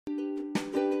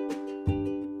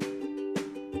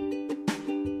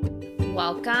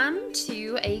Welcome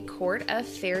to A Court of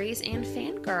Fairies and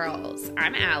Fangirls.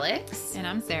 I'm Alex. And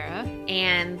I'm Sarah.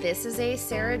 And this is a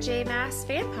Sarah J. Maas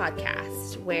fan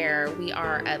podcast where we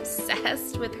are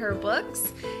obsessed with her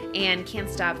books and can't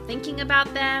stop thinking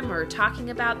about them or talking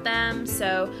about them.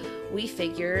 So we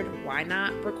figured, why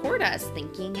not record us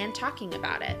thinking and talking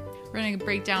about it? We're going to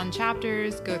break down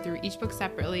chapters, go through each book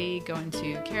separately, go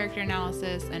into character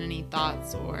analysis and any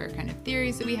thoughts or kind of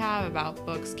theories that we have about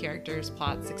books, characters,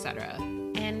 plots, etc.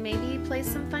 And maybe play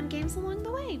some fun games along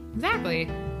the way. Exactly.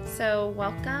 So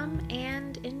welcome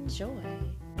and enjoy.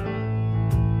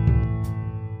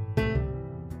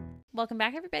 Welcome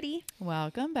back, everybody.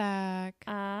 Welcome back.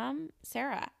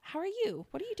 Sarah, how are you?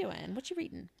 What are you doing? What you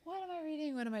reading? What am I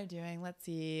reading? What am I doing? Let's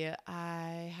see.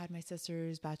 I had my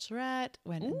sister's bachelorette,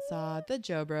 went and saw the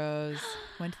Joe Bros,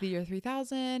 went to the year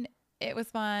 3000. It was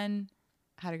fun.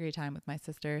 Had a great time with my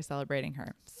sister celebrating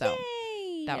her. So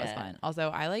Yay! That was fun. Also,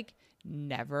 I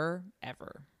never,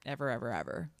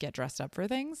 ever get dressed up for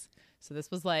things. So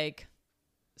this was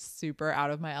super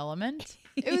out of my element.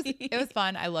 It was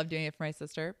fun. I love doing it for my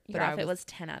sister. Your outfit was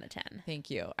 10 out of 10. Thank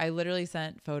you. I literally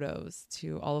sent photos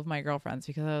to all of my girlfriends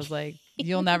because I was like,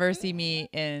 you'll never see me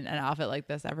in an outfit like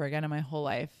this ever again in my whole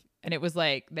life. And it was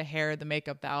like the hair, the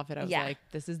makeup, the outfit. I was like,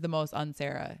 this is the most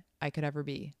un-Sarah I could ever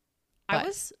be. I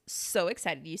was so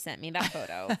excited you sent me that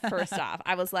photo. First off,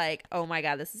 I was like, oh my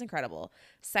God, this is incredible.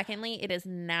 Secondly, it is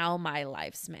now my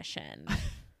life's mission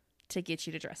to get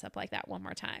you to dress up like that one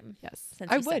more time. Yes,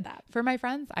 since I you said would. that. For my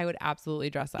friends, I would absolutely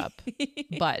dress up.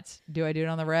 But do I do it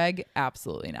on the reg?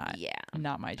 Absolutely not. Yeah.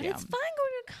 Not my jam. But it's fun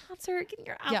going to a concert, getting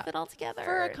your outfit all together.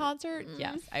 For a concert,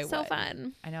 yes, I would. So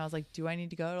fun. I know. I was like, do I need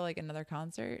to go to another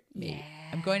concert? Maybe.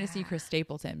 Yeah. I'm going to see Chris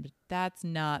Stapleton, but that's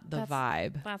not the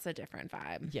vibe. That's a different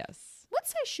vibe. Yes. What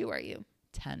size shoe are you?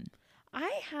 10.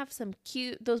 I have some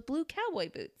those blue cowboy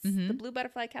boots. The blue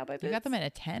butterfly cowboy boots. You got them at a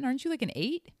 10? Aren't you an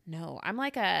 8? No,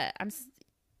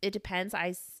 it depends.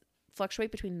 I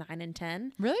fluctuate between 9 and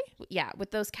 10. Really? Yeah,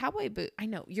 with those cowboy boots. I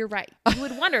know, you're right. You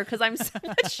would wonder because I'm so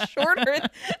much shorter.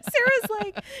 Sarah's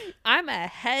like, I'm a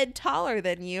head taller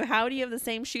than you. How do you have the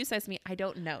same shoe size as me? I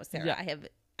don't know, Sarah. Yeah. I have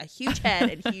a huge head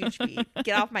and huge feet.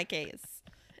 Get off my case.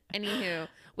 Anywho,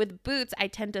 with boots, I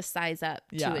tend to size up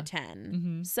to a 10.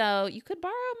 Mm-hmm. So you could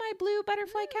borrow my blue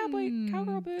butterfly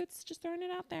cowgirl boots. Just throwing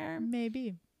it out there.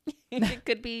 Maybe. It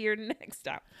could be your next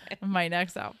outfit. My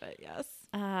next outfit, yes.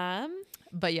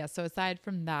 But yeah, so aside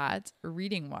from that,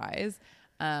 reading wise,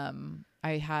 I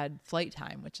had flight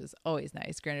time, which is always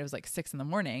nice. Granted, it was 6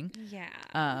 a.m.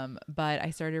 Yeah. But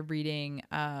I started reading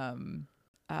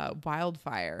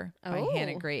Wildfire by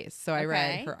Hannah Grace. So I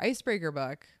read her icebreaker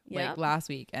book last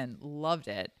week and loved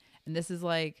it. And this is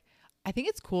I think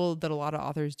it's cool that a lot of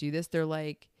authors do this. They're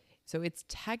so it's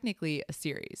technically a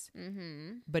series,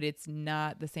 but it's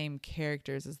not the same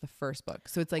characters as the first book.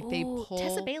 So it's they pull.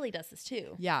 Tessa Bailey does this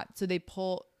too. Yeah. So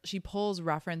she pulls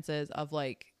references of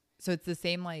so it's the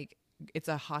same, it's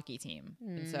a hockey team.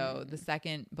 And so the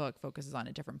second book focuses on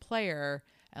a different player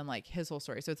and his whole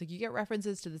story. So it's you get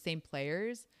references to the same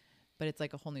players, but it's a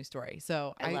whole new story.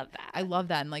 So I love that. I love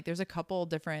that. And there's a couple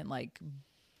different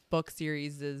book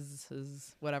series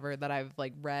is whatever that I've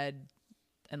read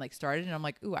and started, and I'm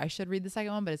ooh, I should read the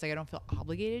second one, but it's I don't feel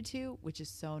obligated to, which is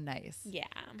so nice. Yeah.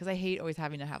 Because I hate always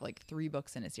having to have 3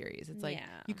 books in a series. It's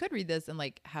you could read this and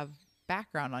have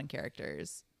background on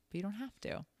characters, but you don't have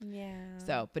to. Yeah.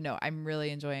 So, but no, I'm really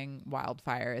enjoying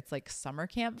Wildfire. It's summer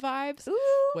camp vibes,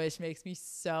 which makes me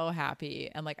so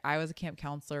happy. And I was a camp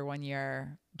counselor one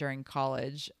year during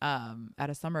college at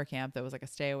a summer camp that was a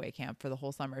stay away camp for the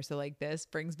whole summer. So this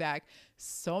brings back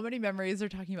so many memories. They're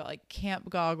talking about camp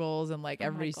goggles and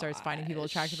everybody starts finding people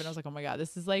attractive. And I was oh my God,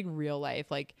 this is real life.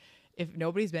 If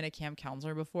nobody's been a camp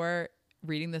counselor before,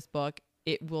 reading this book,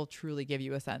 it will truly give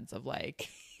you a sense of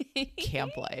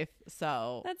camp life.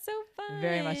 So that's so fun.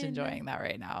 Very much enjoying that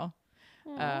right now.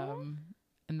 And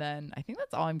then I think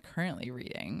that's all I'm currently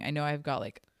reading. I know I've got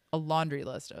a laundry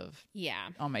list of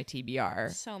on my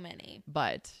TBR. So many.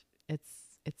 But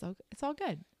it's all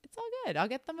good. It's all good. I'll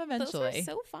get them eventually. Those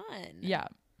are so fun. Yeah.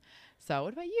 So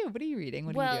what about you? What are you reading?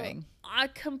 What are you doing? A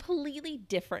completely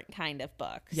different kind of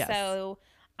book. Yes. So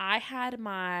I had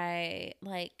my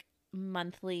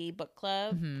monthly book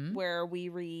club where we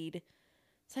read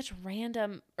such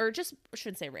random, or just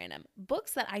shouldn't say random,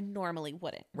 books that I normally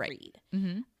wouldn't read.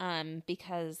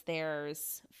 Because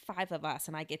there's 5 of us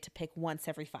and I get to pick once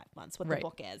every 5 months what the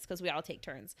book is because we all take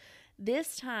turns.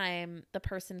 This time the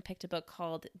person picked a book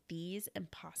called These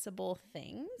Impossible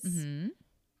Things.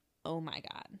 Oh my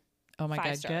God. Oh my 5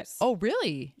 God. stars. Oh,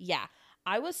 really? Yeah.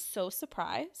 I was so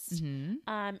surprised.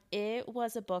 It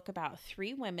was a book about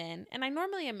 3 women, and I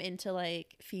normally am into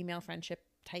like female friendship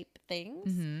type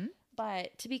things.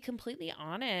 But to be completely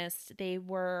honest, they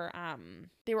were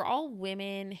all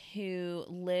women who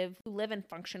live and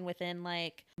function within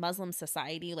like Muslim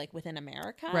society, like within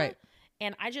America. Right.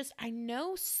 And I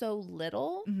know so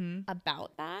little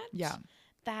about that. Yeah.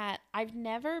 That I've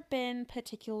never been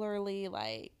particularly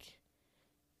like,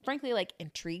 frankly, like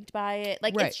intrigued by it.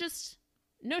 Like it's just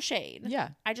no shade. Yeah.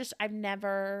 I've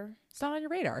never. It's not on your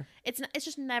radar. It's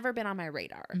just never been on my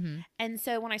radar. And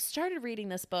so when I started reading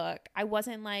this book, I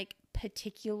wasn't like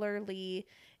particularly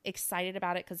excited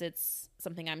about it because it's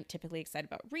something I'm typically excited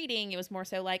about reading. It was more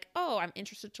so like, oh, I'm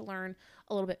interested to learn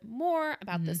a little bit more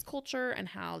about this culture and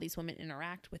how these women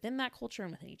interact within that culture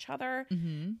and within each other.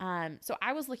 So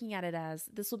I was looking at it as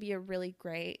this will be a really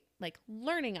great like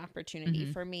learning opportunity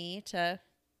for me to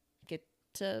get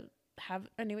to have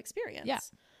a new experience. Yeah.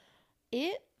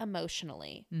 It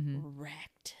emotionally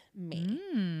wrecked me.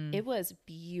 It was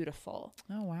beautiful.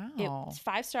 Oh, wow. It's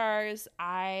 5 stars.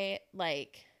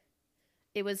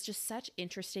 It was just such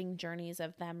interesting journeys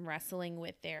of them wrestling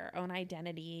with their own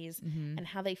identities and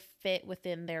how they fit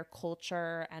within their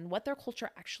culture and what their culture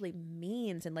actually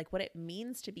means and like what it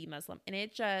means to be Muslim. And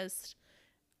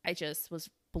I just was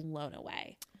blown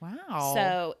away. Wow.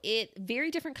 So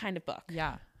very different kind of book.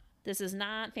 Yeah. This is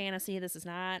not fantasy. This is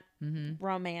not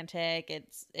romantic.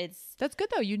 It's That's good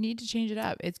though. You need to change it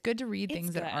up. It's good to read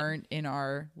things that aren't in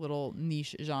our little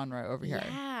niche genre over here.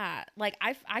 Yeah. Like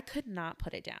I could not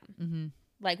put it down.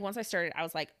 Like once I started, I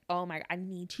was like, oh my God, I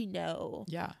need to know.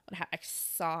 Yeah. I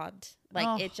sobbed.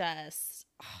 Like it just.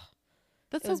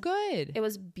 That's so good. It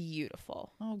was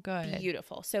beautiful. Oh, good.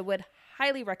 Beautiful. So would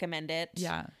highly recommend it.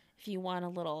 Yeah. If you want a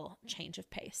little change of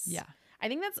pace. Yeah. I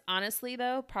think that's honestly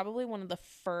though probably one of the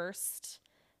first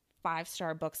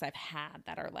 5-star books I've had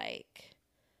that are like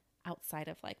outside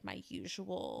of like my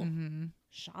usual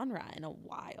genre in a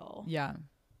while. Yeah.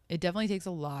 It definitely takes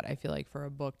a lot, I feel like, for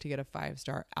a book to get a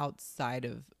 5-star outside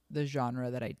of the genre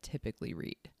that I typically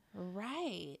read.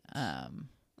 Right.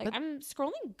 Like I'm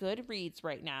scrolling Goodreads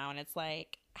right now and it's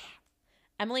like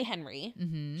Emily Henry,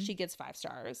 she gets 5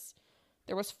 stars.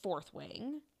 There was Fourth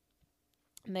Wing.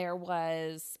 There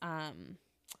was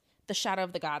the Shadow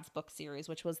of the Gods book series,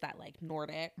 which was that like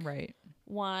Nordic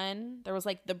one. There was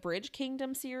like the Bridge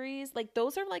Kingdom series. Like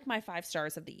those are like my 5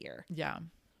 stars of the year. Yeah.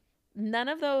 None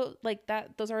of those like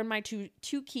that. Those are in my two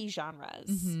key genres.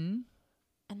 And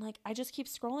like I just keep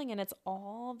scrolling and it's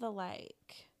all the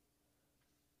like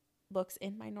books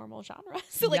in my normal genre.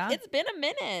 So like it's been a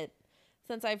minute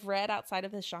since I've read outside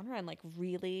of this genre and like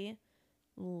really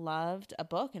loved a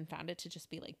book and found it to just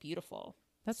be like beautiful.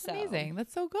 That's amazing.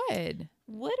 That's so good.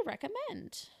 Would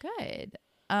recommend. Good.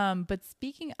 But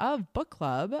speaking of book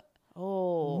club,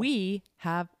 we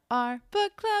have our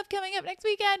book club coming up next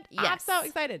weekend. Yes. I'm so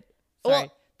excited.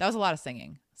 Sorry. That was a lot of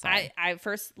singing. Sorry.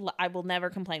 I will never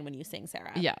complain when you sing,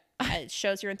 Sarah. Yeah. It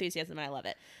shows your enthusiasm and I love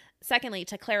it. Secondly,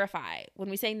 to clarify, when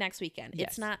we say next weekend,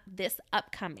 it's not this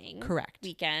upcoming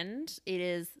weekend. It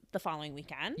is the following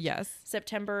weekend. Yes.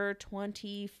 September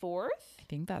 24th. I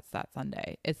think that's that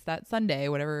Sunday. It's that Sunday,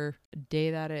 whatever day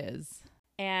that is.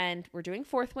 And we're doing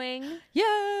Fourth Wing.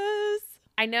 Yes.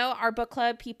 I know our book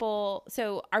club people,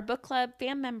 so our book club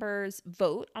fan members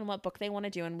vote on what book they want to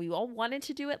do. And we all wanted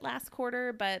to do it last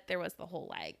quarter, but there was the whole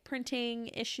like printing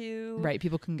issue. Right.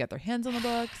 People couldn't get their hands on the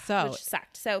book. So which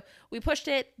sucked. So we pushed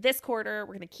it this quarter.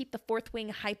 We're going to keep the Fourth Wing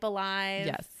hype alive.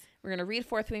 Yes. We're going to read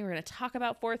Fourth Wing. We're going to talk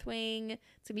about Fourth Wing.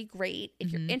 It's going to be great.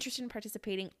 If you're interested in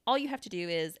participating, all you have to do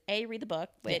is read the book,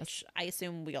 which I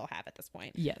assume we all have at this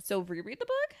point. Yes. So reread the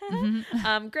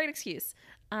book. Great excuse.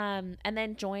 And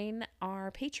then join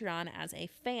our Patreon as a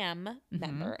fam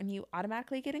member and you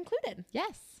automatically get included.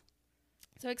 Yes.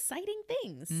 So exciting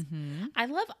things. I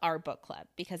love our book club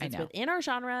because it's within our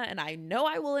genre and I know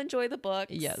I will enjoy the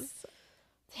books. Yes. It's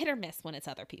hit or miss when it's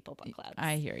other people book clubs.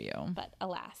 I hear you. But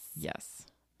alas. Yes.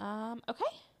 Okay.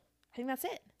 I think that's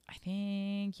it. I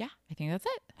think that's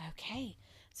it. Okay.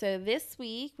 So this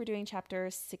week we're doing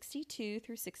chapters 62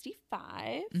 through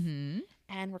 65. And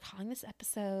we're calling this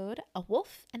episode A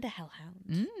Wolf and a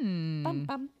Hellhound. Bum,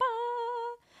 bum,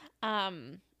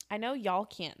 bum. I know y'all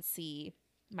can't see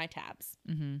my tabs,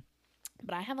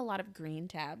 but I have a lot of green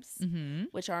tabs,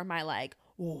 which are my like,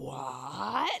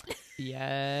 what?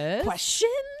 Yes.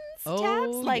 Questions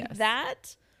tabs. Like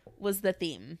that was the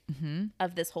theme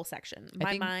of this whole section.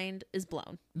 My mind is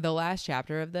blown. The last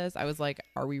chapter of this, I was like,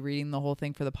 are we reading the whole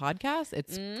thing for the podcast?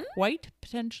 It's quite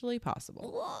potentially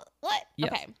possible. What?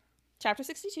 Yes. Okay. Chapter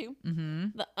 62.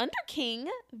 The Underking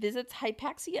visits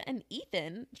Hypaxia and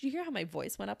Ethan. Did you hear how my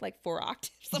voice went up like 4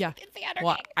 octaves? Yeah. It's the Underking.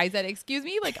 Well, I said, excuse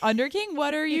me, like Underking,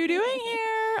 what are you doing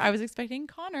here? I was expecting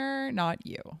Connor, not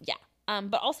you. Yeah.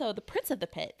 But also the Prince of the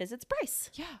Pit visits Bryce.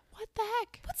 Yeah. What the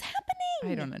heck? What's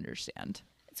happening? I don't understand.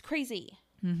 It's crazy.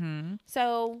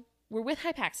 So we're with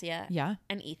Hypaxia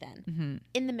and Ethan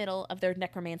in the middle of their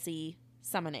necromancy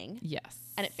summoning. Yes.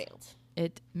 And it failed.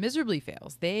 It miserably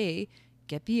fails. They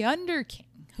get the Underking.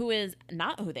 Who is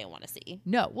not who they want to see.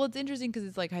 No. Well, it's interesting because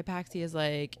it's like Hypaxia is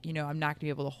like, I'm not going to be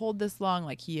able to hold this long.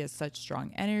 Like he has such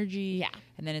strong energy. Yeah.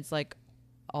 And then it's like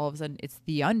all of a sudden it's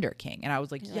the Underking. And I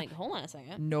was like, like, hold on a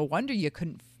second. No wonder you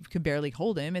could barely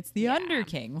hold him. It's the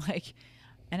Underking. Like,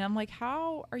 and I'm like,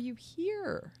 how are you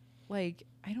here? Like,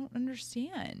 I don't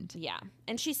understand. Yeah.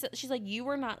 And she's like, you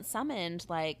were not summoned,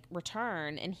 like,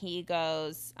 return. And he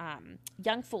goes,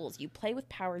 young fools, you play with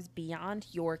powers beyond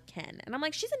your ken. And I'm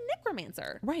like, she's a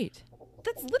necromancer. Right.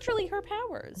 That's literally her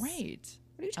powers. Right.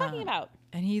 What are you talking about?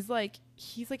 And he's like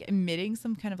emitting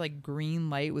some kind of like green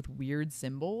light with weird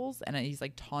symbols. And he's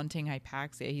like taunting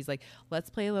Hypaxia. He's like, let's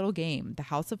play a little game. The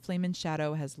House of Flame and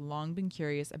Shadow has long been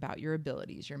curious about your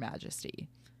abilities, Your Majesty.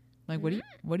 Like, what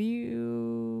are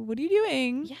you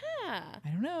doing? Yeah. I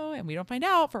don't know. And we don't find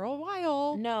out for a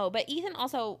while. No, but Ethan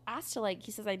also asked to, like,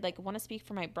 he says, I'd like want to speak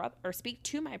for my brother or speak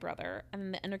to my brother.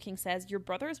 And the Underking says, your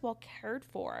brother is well cared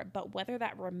for, but whether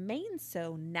that remains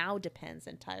so now depends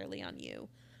entirely on you.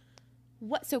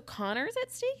 What? So Connor's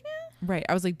at stake now? Right.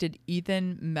 I was like, did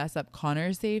Ethan mess up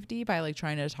Connor's safety by like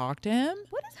trying to talk to him?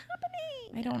 What is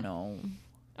happening? I don't know.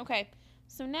 Okay.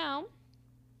 So now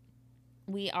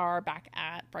we are back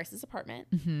at Bryce's apartment.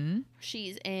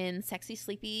 She's in sexy,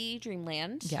 sleepy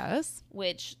dreamland. Yes.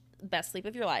 Which, best sleep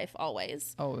of your life,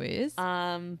 always. Always.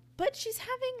 But she's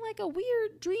having like a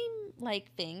weird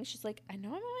dream-like thing. She's like, I know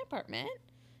I'm in my apartment,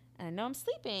 and I know I'm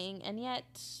sleeping, and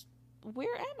yet,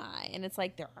 where am I? And it's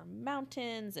like, there are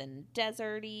mountains and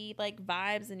desert-y like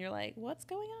vibes, and you're like, what's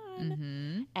going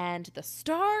on? And the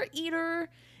Star Eater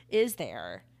is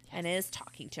there and is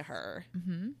talking to her.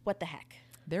 What the heck?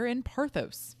 They're in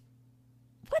Parthos.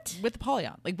 What? With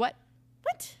Apollyon. Like, what?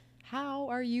 What? How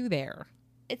are you there?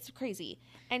 It's crazy.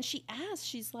 And she asks,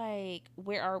 she's like,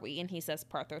 where are we? And he says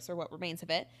Parthos, or what remains of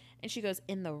it. And she goes,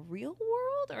 in the real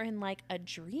world or in like a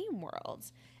dream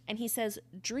world? And he says,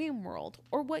 dream world,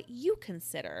 or what you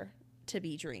consider to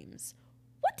be dreams.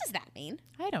 What does that mean?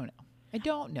 I don't know. I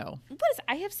don't know.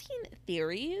 I have seen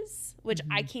theories, which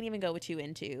I can't even go too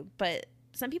into, but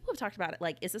some people have talked about it.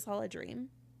 Like, is this all a dream?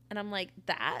 And I'm like,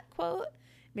 that quote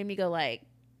made me go like,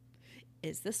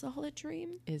 is this all a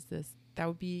dream? That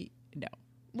would be, no.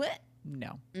 What?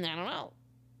 No. I don't know.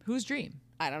 Whose dream?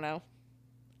 I don't know.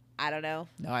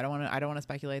 No, I don't want to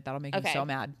speculate. That'll make me so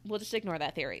mad. We'll just ignore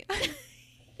that theory.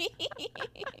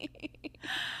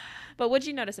 But what'd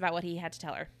you notice about what he had to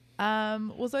tell her?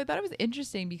 Well, so I thought it was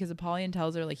interesting because Apollyon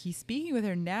tells her like he's speaking with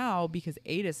her now because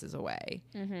Adis is away.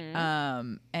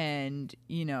 And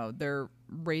they're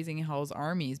raising Hell's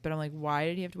armies, but I'm like, why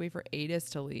did he have to wait for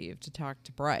Adis to leave to talk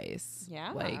to Bryce?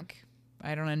 Yeah. Like,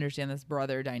 I don't understand this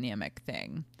brother dynamic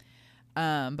thing.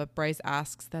 But Bryce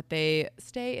asks that they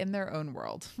stay in their own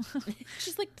world.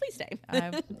 She's like, please stay.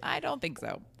 I don't think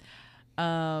so.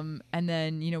 And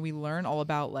then, we learn all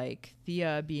about like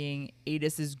Thea being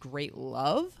Adis's great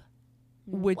love.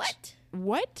 What?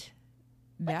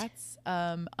 That's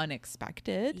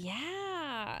unexpected.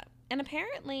 Yeah. And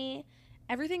apparently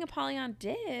everything Apollyon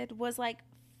did was like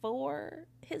for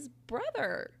his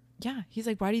brother. Yeah. He's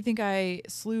like, why do you think I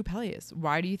slew Peleus?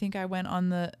 Why do you think I went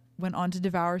on to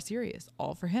devour Sirius?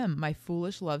 All for him, my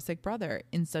foolish lovesick brother.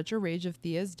 In such a rage of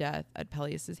Thea's death at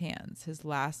Peleus's hands, his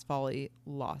last folly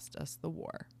lost us the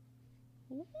war.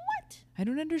 What? I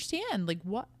don't understand. Like,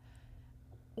 what?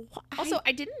 Also,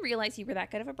 I didn't realize you were that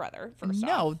good of a brother, first off.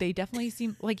 No, they definitely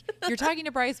seem like you're talking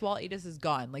to Bryce while Adis is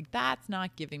gone. Like, that's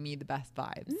not giving me the best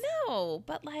vibes. No,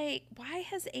 but like, why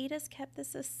has Adis kept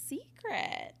this a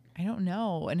secret? I don't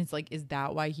know. And it's like, is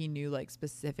that why he knew like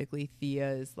specifically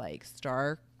Thea's like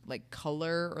star like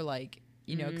color, or like,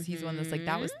 because he's the one that's like,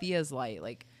 that was Thea's light.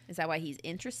 Like, is that why he's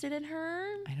interested in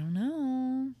her? I don't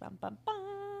know. Bum, bum,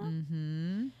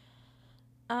 bum.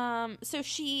 So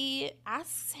she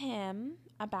asks him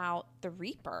about the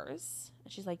Reapers.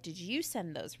 She's like, did you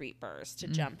send those Reapers to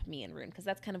jump me and Rune? Because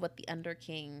that's kind of what the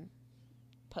Underking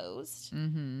posed.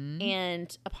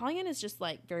 And Apollyon is just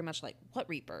like very much like, what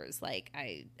Reapers? Like,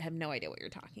 I have no idea what you're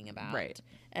talking about. Right.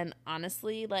 And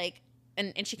honestly, like,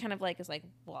 and she kind of like is like,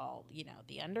 well,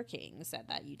 the Underking said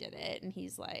that you did it. And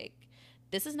he's like,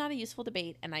 this is not a useful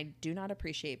debate, and I do not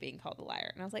appreciate being called a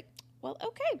liar. And I was like, well,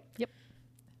 okay. Yep.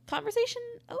 conversation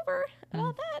over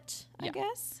about that, I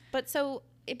guess. But so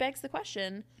it begs the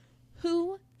question,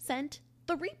 who sent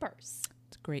the Reapers?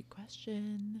 It's a great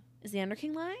question. Is the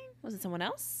Underking lying? Was it someone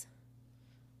else?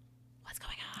 What's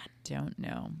going on? Don't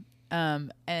know.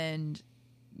 And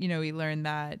we learned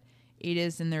that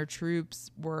Adis and their troops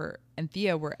and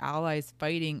Thea were allies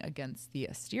fighting against the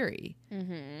Asteri.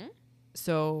 Mm-hmm.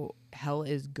 So Hel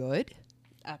is good?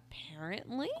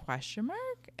 Apparently. Question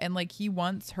mark? And like he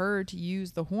wants her to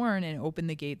use the horn and open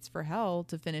the gates for Hel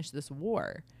to finish this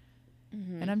war.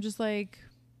 Mm-hmm. And I'm just like,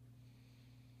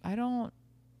 I don't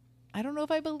know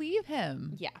if I believe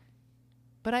him. Yeah.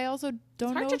 But I also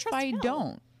don't know if I Hel.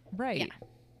 don't. Right. Yeah.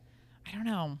 I don't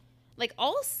know. Like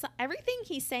everything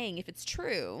he's saying, if it's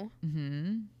true,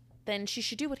 then she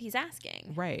should do what he's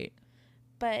asking. Right.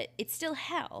 But it's still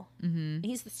Hel. Mm-hmm.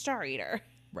 He's the Star Eater.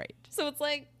 Right. So it's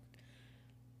like,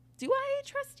 do I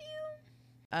trust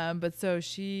you? But so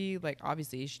she, like,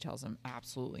 obviously she tells him,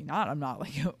 absolutely not. I'm not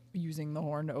like using the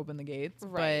horn to open the gates.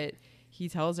 Right. But he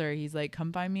tells her, he's like,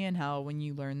 come find me in Hel when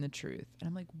you learn the truth. And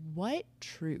I'm like, what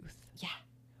truth? Yeah.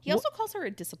 He also calls her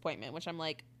a disappointment, which I'm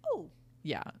like, oh.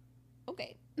 Yeah.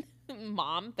 Okay.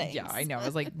 Mom, thanks. Yeah, I know. I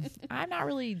was like, I'm not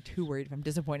really too worried if I'm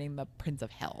disappointing the Prince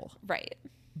of Hell. Right.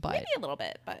 But maybe a little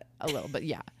bit,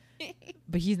 yeah.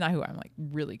 But he's not who I'm like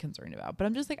really concerned about. But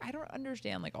I'm just like, I don't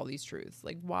understand like all these truths.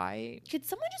 Like, why? Could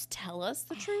someone just tell us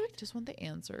the truth? I just want the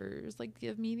answers. Like,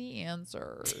 give me the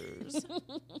answers.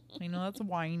 I know that's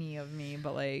whiny of me,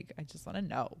 but like, I just want to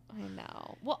know. I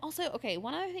know. Well, also, okay,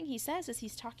 one other thing he says is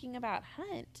he's talking about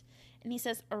Hunt. And he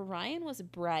says, Orion was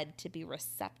bred to be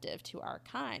receptive to our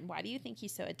kind. Why do you think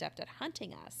he's so adept at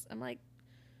hunting us? I'm like,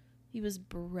 he was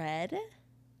bred?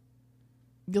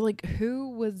 You're like,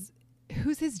 who's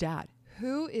his dad?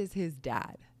 Who is his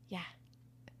dad? Yeah.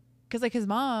 Because like his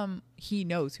mom, he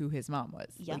knows who his mom was.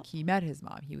 Yep. Like he met his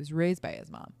mom. He was raised by his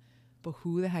mom. But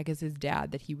who the heck is his dad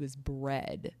that he was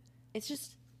bred? It's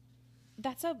just,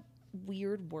 that's a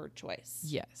weird word choice.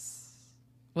 Yes.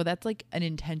 Well, that's like an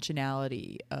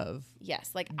intentionality of.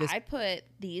 Yes. Like I put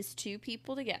these two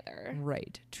people together.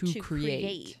 Right. To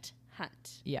create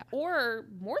Hunt. Yeah. Or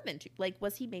more than two. Like,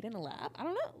 was he made in a lab? I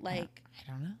don't know. Like. I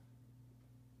don't know.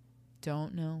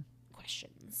 Don't know.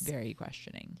 Questions. Very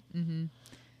questioning. Mm-hmm.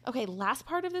 Okay. Last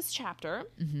part of this chapter.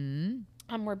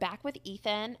 Mm-hmm. We're back with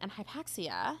Ethan and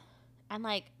Hypaxia. And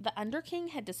like the Underking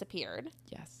had disappeared.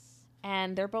 Yes.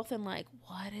 And they're both in like,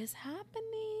 what is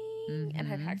happening? Mm-hmm. And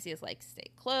Hypaxia's like,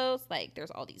 stay close. Like, there's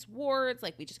all these wards.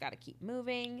 Like, we just got to keep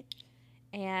moving.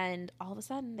 And all of a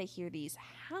sudden, they hear these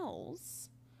howls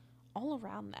all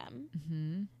around them.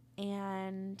 Mm-hmm.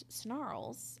 And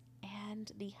snarls.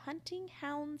 And the hunting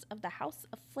hounds of the House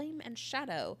of Flame and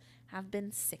Shadow have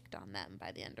been sicked on them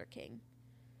by the Underking.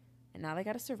 And now they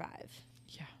got to survive.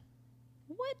 Yeah.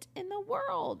 What in the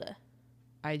world?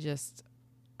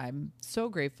 I'm so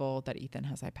grateful that Ethan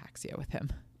has Hypaxia with him.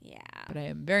 Yeah. But I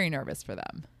am very nervous for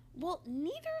them. Well,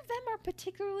 neither of them are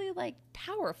particularly, like,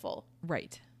 powerful.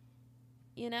 Right.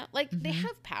 You know? Like, they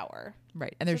have power.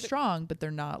 Right. And they're strong, but they're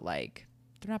not, like,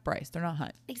 they're not Bryce. They're not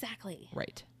Hunt. Exactly.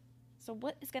 Right. So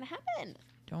what is going to happen?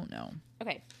 Don't know.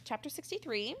 Okay. Chapter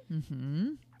 63.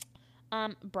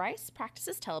 Mm-hmm. Bryce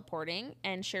practices teleporting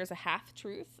and shares a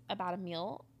half-truth about a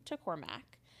meal to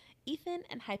Cormac. Ethan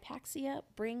and Hypaxia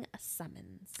bring a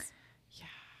summons. Yeah.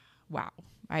 Wow.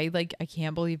 I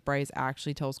can't believe Bryce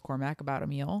actually tells Cormac about a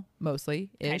meal,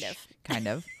 mostly ish. Kind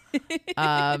of.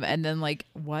 And then like,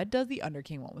 what does the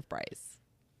Underking want with Bryce?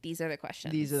 These are the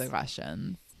questions.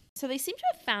 So they seem to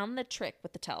have found the trick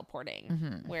with the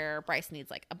teleporting, where Bryce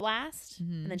needs like a blast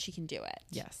and then she can do it.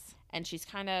 Yes. And she's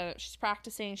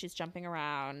practicing, she's jumping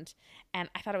around. And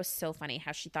I thought it was so funny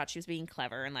how she thought she was being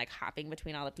clever and like hopping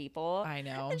between all the people. I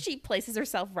know. And she places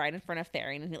herself right in front of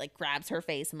Therian and he like grabs her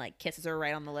face and like kisses her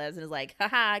right on the lips and is like,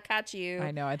 haha, I caught you.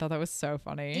 I know. I thought that was so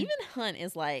funny. Even Hunt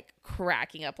is like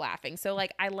cracking up laughing. So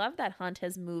like, I love that Hunt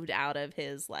has moved out of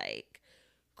his like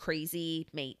crazy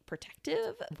mate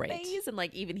protective phase. And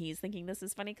like, even he's thinking this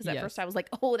is funny because at first I was like,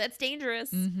 oh, that's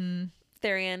dangerous.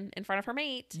 Therian in front of her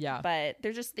mate. Yeah. But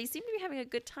they seem to be having a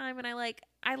good time. And I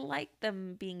like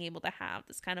them being able to have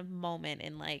this kind of moment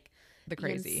in like the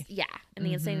crazy. And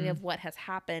the insanity of what has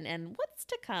happened and what's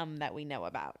to come that we know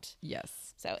about.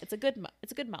 Yes. So it's a good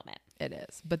moment. It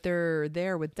is. But they're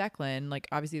there with Declan. Like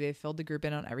obviously they filled the group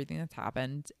in on everything that's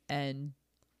happened. And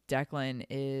Declan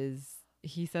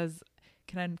he says,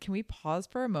 Can we pause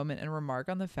for a moment and remark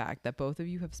on the fact that both of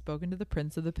you have spoken to the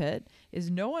Prince of the Pit? Is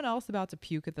no one else about to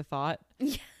puke at the thought?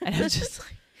 Yeah. And I'm just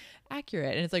like,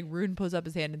 accurate. And it's like Rune pulls up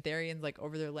his hand and Therian's like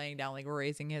over there laying down, like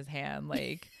raising his hand.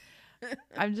 Like,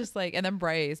 I'm just like, and then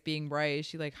Bryce, being Bryce,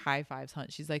 she like high fives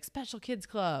Hunt. She's like, special kids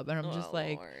club. And I'm just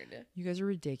like, Lord. you guys are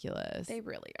ridiculous. They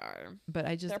really are.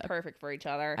 But they're perfect for each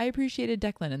other. I appreciated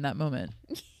Declan in that moment.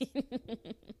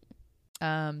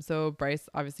 So Bryce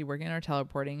obviously working on her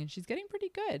teleporting, and she's getting pretty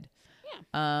good.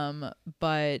 Yeah.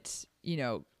 But you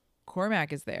know,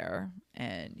 Cormac is there,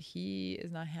 and he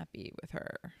is not happy with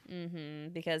her.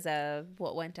 Because of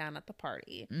what went down at the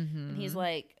party. And he's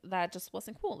like, that just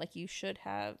wasn't cool. Like, you should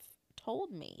have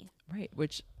told me. Right.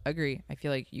 Which, agree. I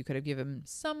feel like you could have given him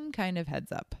some kind of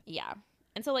heads up. Yeah.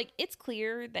 And so, like, it's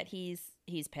clear that he's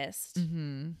pissed.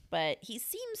 But he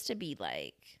seems to be,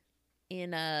 like,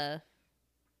 in a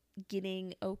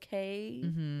getting okay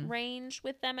range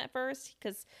with them at first.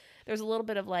 Because there's a little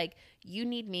bit of, like, you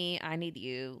need me, I need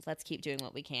you. Let's keep doing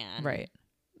what we can. Right.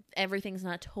 Everything's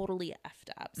not totally effed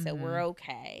up, so we're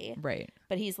okay. Right.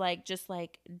 But he's like, just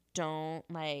like, don't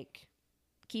like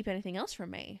keep anything else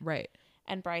from me. Right.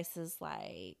 And Bryce is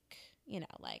like, you know,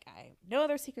 like, I have no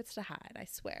other secrets to hide, I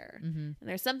swear. And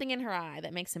there's something in her eye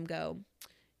that makes him go,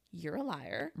 you're a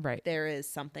liar. Right. There is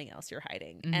something else you're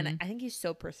hiding. And I think he's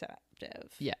so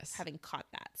perceptive. Yes. Having caught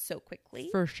that so quickly.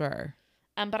 For sure.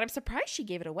 But I'm surprised she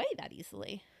gave it away that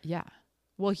easily. Yeah.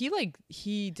 Well,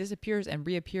 he disappears and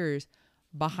reappears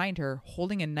behind her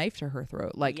holding a knife to her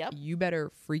throat. Like, you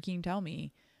better freaking tell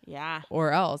me. Yeah.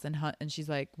 Or else. And she's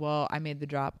like, well, I made the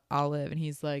drop. I'll live. And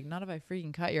he's like, not if I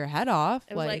freaking cut your head off.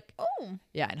 It was like, oh.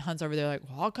 Yeah. And Hunt's over there like,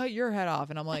 well, I'll cut your head off.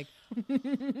 And I'm like,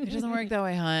 it doesn't work that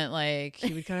way, Hunt. Like,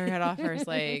 he would cut her head off first.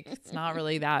 Like, it's not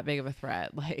really that big of a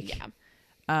threat. Like,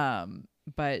 yeah.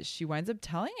 But she winds up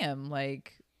telling him,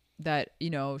 like, that, you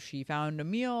know, she found a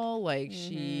meal. Like,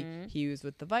 he was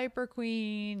with the Viper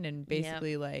Queen. And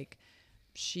basically, like,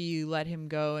 she let him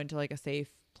go into like a safe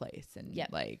place, and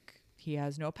like, he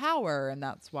has no power, and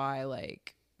that's why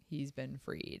like he's been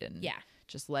freed, and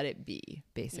just let it be,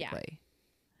 basically.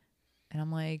 And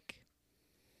I'm like,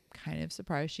 kind of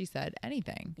surprised she said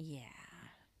anything.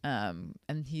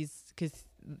 And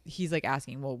he's like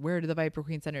asking, well, where did the Viper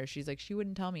Queen send her? She's like, she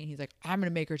wouldn't tell me. And he's like, I'm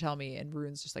gonna make her tell me. And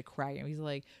Rune's just like cracking. He's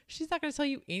like, she's not gonna tell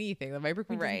you anything. The Viper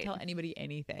Queen doesn't tell anybody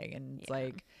anything. And it's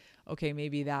like, okay,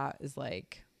 maybe that is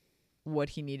like what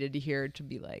he needed to hear to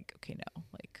be like, okay, no,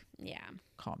 like,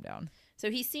 calm down.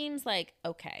 So he seems like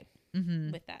okay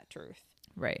with that truth.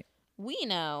 Right. We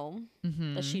know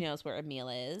that she knows where Emil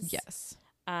is. Yes.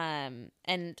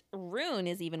 And Rune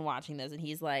is even watching this, and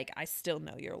he's like, I still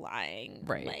know you're lying.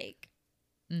 Right. Like,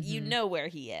 you know where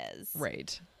he is.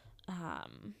 Right.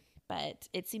 But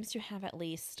it seems to have at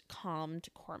least calmed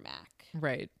Cormac.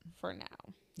 Right. For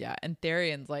now. Yeah. And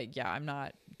Therion's like, yeah, I'm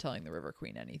not telling the River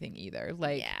Queen anything either.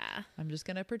 Like, I'm just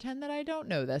going to pretend that I don't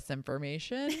know this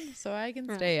information so I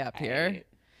can stay up here.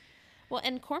 Well,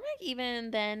 and Cormac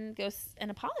even then goes and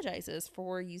apologizes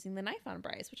for using the knife on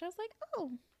Bryce, which I was like,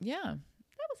 oh. Yeah.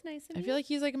 That was nice of I you. feel like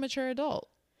he's like a mature adult.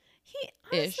 He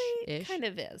honestly kind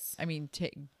of is. I mean,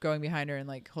 going behind her and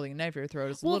like holding a knife to her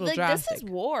throat is a little like, drastic. This is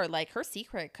war. Like, her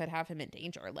secret could have him in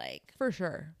danger. Like, for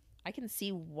sure. I can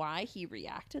see why he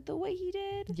reacted the way he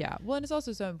did. Yeah. Well, and it's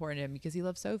also so important to him because he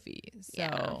loves Sophie.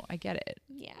 So I get it.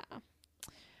 Yeah.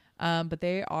 But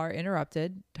they are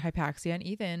interrupted. Hypaxia and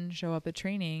Ethan show up at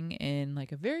training in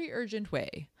like a very urgent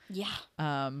way. Yeah.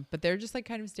 But they're just like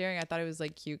kind of staring. I thought it was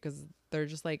like cute because they're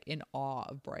just like in awe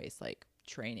of Bryce, like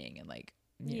training and like,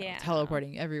 you know,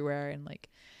 teleporting everywhere. And like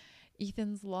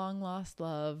Ethan's long lost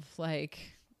love, like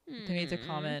they made a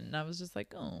comment, and I was just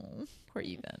like, oh, poor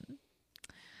Ethan.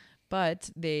 But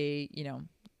they, you know,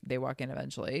 they walk in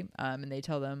eventually, and they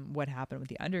tell them what happened with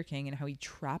the Underking and how he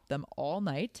trapped them all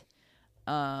night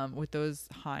with those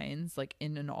hinds, like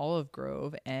in an olive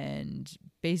grove, and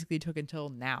basically took until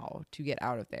now to get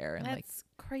out of there. And that's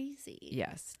crazy.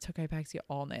 Yes, took Hypaxia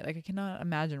all night. Like, I cannot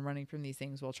imagine running from these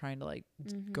things while trying to like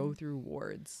go through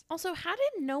wards. Also, how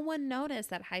did no one notice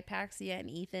that Hypaxia and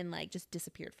Ethan like just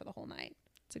disappeared for the whole night?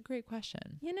 It's a great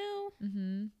question. You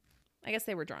know? I guess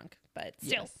they were drunk, but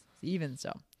still. Yes, even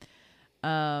still.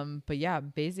 But yeah,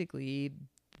 basically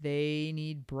they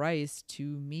need Bryce to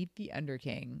meet the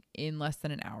Underking in less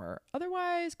than an hour.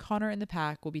 Otherwise, Connor and the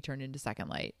pack will be turned into Second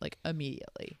Light, like,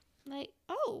 immediately. Like,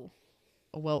 oh.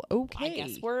 Well, okay. I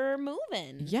guess we're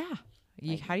moving. Yeah.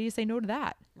 How do you say no to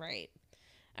that? Right.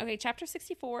 Okay, chapter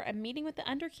 64, a meeting with the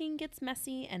Underking gets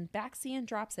messy, and Baxian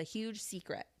drops a huge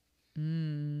secret.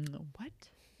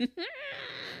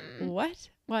 What?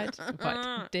 What?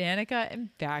 Danica and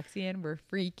Baxian were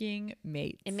freaking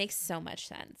mates. It makes so much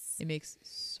sense. It makes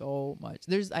so much.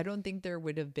 I don't think there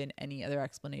would have been any other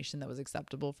explanation that was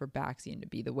acceptable for Baxian to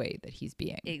be the way that he's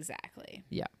being. Exactly.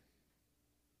 Yeah.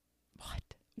 What?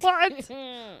 What?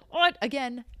 What?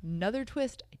 Again, another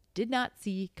twist I did not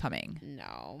see coming.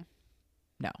 No.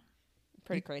 No.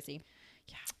 Pretty crazy.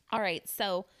 Yeah. All right.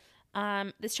 So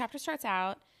this chapter starts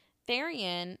out,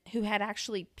 Tharian, who had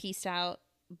actually pieced out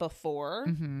before,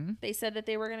 they said that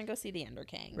they were going to go see the Ender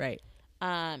King. Right.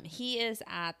 He is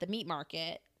at the meat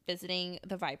market visiting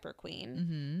the Viper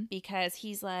Queen because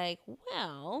he's like,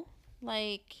 well,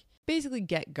 like... basically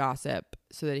get gossip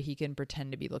so that he can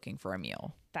pretend to be looking for a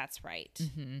meal. That's right.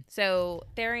 So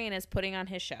Tharian is putting on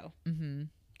his show,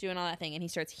 doing all that thing, and he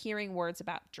starts hearing words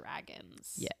about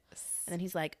dragons. Yes. And then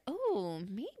he's like, oh,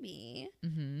 maybe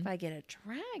if I get a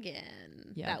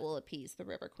dragon, that will appease the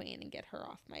River Queen and get her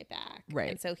off my back. Right.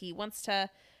 And so he wants to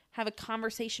have a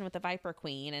conversation with the Viper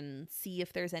Queen and see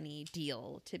if there's any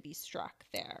deal to be struck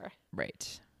there.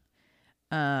 Right.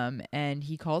 And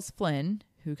he calls Flynn,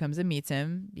 who comes and meets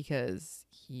him because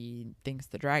he thinks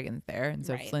the dragon's there. And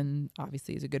so Flynn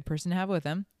obviously is a good person to have with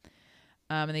him.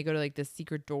 And they go to like this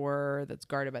secret door that's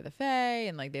guarded by the Fae,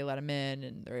 and like they let him in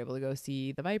and they're able to go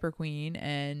see the Viper Queen,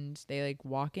 and they like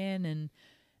walk in, and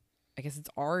I guess it's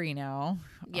Ari now,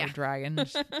 our dragon.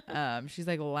 She's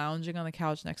like lounging on the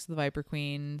couch next to the Viper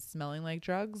Queen, smelling like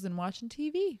drugs and watching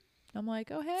TV. I'm like,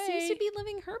 oh, hey. Seems to be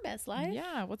living her best life.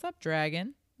 Yeah. What's up,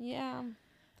 dragon? Yeah.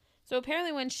 So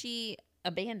apparently when she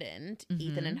abandoned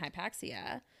Ethan and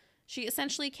Hypaxia, she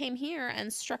essentially came here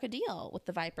and struck a deal with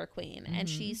the Viper Queen. And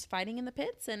she's fighting in the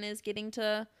pits and is getting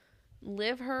to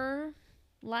live her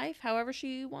life however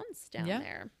she wants down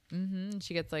there.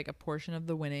 She gets like a portion of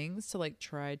the winnings to like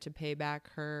try to pay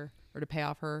back her, or to pay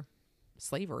off her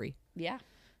slavery. Yeah.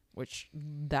 Which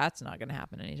that's not going to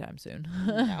happen anytime soon.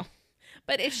 No.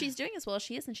 But if she's doing as well as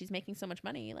she is and she's making so much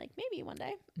money, like maybe one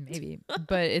day. Maybe.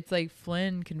 But it's like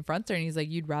Flynn confronts her and he's like,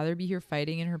 you'd rather be here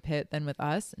fighting in her pit than with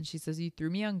us? And she says, you threw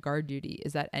me on guard duty.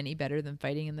 Is that any better than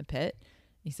fighting in the pit?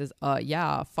 He says,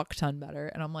 yeah, a fuck ton better.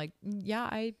 And I'm like, yeah,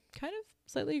 I kind of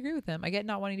slightly agree with him. I get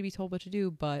not wanting to be told what to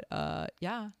do, but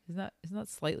yeah, isn't that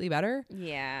slightly better?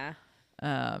 Yeah.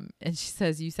 And she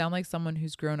says, you sound like someone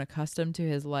who's grown accustomed to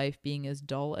his life being as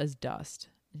dull as dust.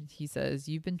 And he says,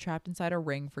 you've been trapped inside a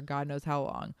ring for God knows how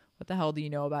long. What the hell do you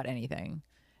know about anything?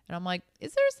 And I'm like,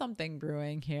 is there something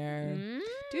brewing here?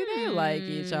 Do they like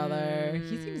each other?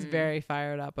 He seems very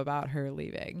fired up about her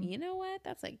leaving. You know what?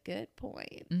 That's a good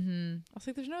point. I was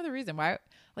like, there's no other reason why.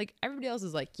 Like, everybody else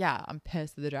is like, yeah, I'm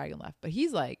pissed that the dragon left. But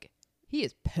he's like, he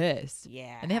is pissed.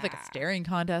 Yeah. And they have like a staring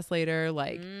contest later.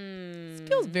 Like, it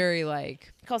feels very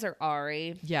like. He calls her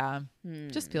Ari. Yeah.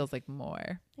 Just feels like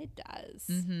more. It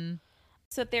does.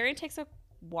 So Tharian takes a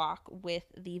walk with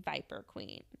the Viper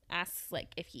Queen, asks like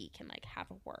if he can like have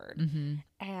a word.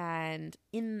 And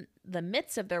in the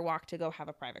midst of their walk to go have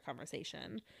a private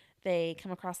conversation, they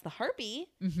come across the Harpy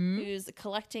who's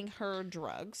collecting her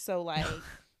drugs. So like,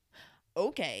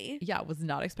 okay. Yeah, was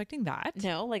not expecting that.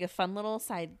 No, like a fun little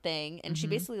side thing. And she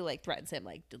basically like threatens him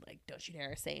like, don't you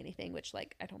dare say anything, which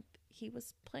like he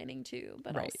was planning to,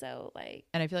 but also like.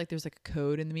 And I feel like there's like a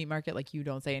code in the meat market, like you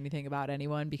don't say anything about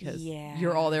anyone because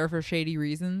you're all there for shady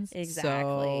reasons.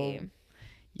 Exactly. So,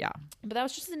 yeah. But that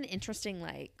was just an interesting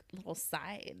like little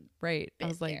side. Right. I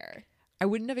was like, I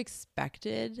wouldn't have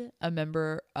expected a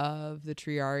member of the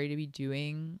Triari to be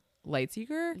doing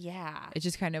Lightseeker. Yeah. It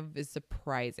just kind of is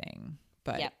surprising,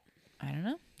 but I don't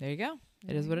know. There you go.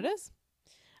 It is what it is.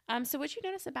 So what'd you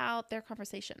notice about their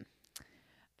conversation?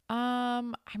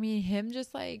 I mean, him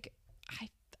just like,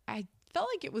 I felt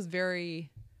like it was very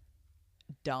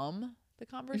dumb, the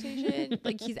conversation.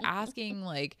 Like he's asking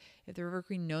like if the River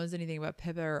Queen knows anything about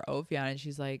Pippa or Ophion, and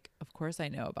she's like, of course I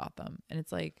know about them. And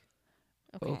it's like,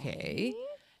 okay.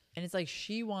 And it's like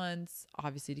she wants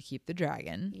obviously to keep the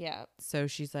dragon. Yeah. So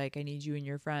she's like, I need you and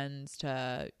your friends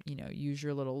to, use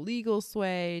your little legal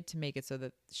sway to make it so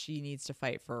that she needs to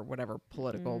fight for whatever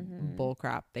political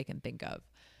bullcrap they can think of.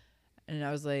 And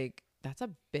I was like, that's a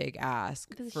big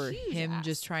ask for him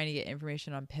just trying to get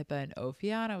information on Pippa and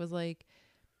Ophion. I was like,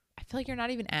 I feel like you're not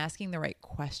even asking the right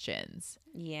questions.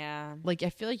 Yeah. Like, I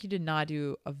feel like you did not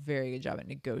do a very good job at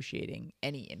negotiating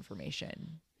any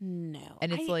information. No.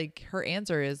 And it's like, her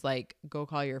answer is like, go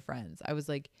call your friends. I was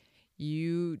like,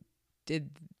 you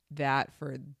did that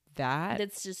for that?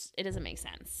 It's just, it doesn't make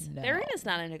sense. No. Tharian is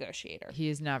not a negotiator. He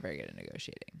is not very good at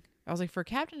negotiating. I was like, for a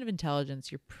captain of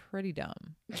intelligence, you're pretty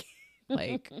dumb.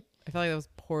 Like, I feel like that was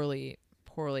poorly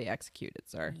executed,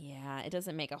 sir. Yeah, it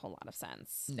doesn't make a whole lot of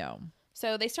sense. No.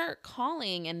 So they start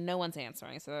calling and no one's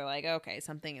answering. So they're like, okay,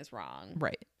 something is wrong.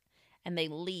 Right. And they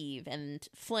leave. And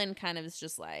Flynn kind of is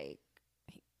just like,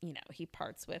 he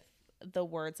parts with the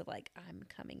words of like, I'm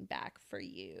coming back for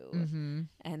you.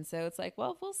 And so it's like,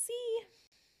 well, we'll see.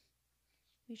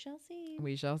 We shall see.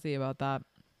 We shall see about that.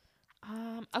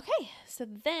 Okay, so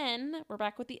then we're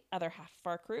back with the other half of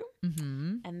our crew,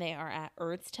 and they are at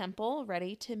Urd's temple,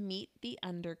 ready to meet the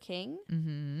Under King.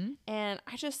 And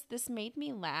this made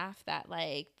me laugh that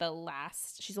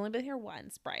she's only been here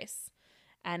once, Bryce,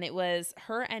 and it was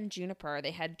her and Juniper.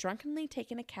 They had drunkenly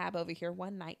taken a cab over here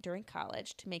one night during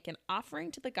college to make an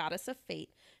offering to the goddess of fate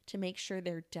to make sure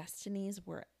their destinies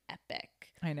were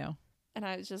epic. I know. And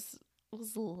I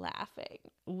was laughing.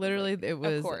 Literally, it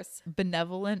was of course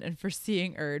benevolent and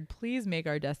foreseeing Urd. Please make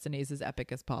our destinies as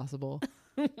epic as possible.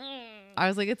 I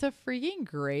was like, it's a freaking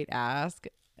great ask.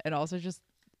 And also just,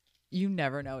 you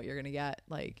never know what you're going to get.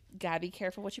 Like, gotta be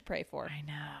careful what you pray for. I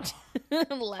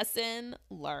know. Lesson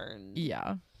learned.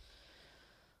 Yeah.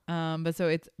 But so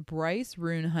it's Bryce,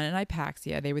 Rune, Hunt, and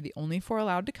Hypaxia. They were the only 4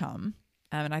 allowed to come.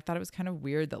 And I thought it was kind of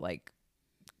weird that like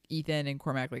Ethan and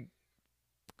Cormac like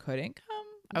couldn't come.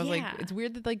 I was like, it's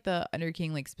weird that like the Under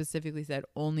King like specifically said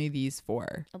only these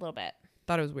 4. A little bit.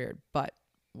 Thought it was weird, but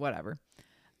whatever.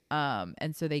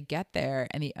 And so they get there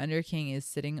and the Under King is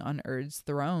sitting on Urd's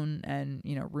throne and,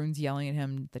 you know, Rune's yelling at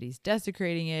him that he's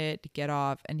desecrating it to get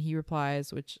off. And he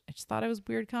replies, which I just thought it was a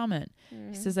weird comment.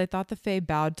 He says, I thought the Fae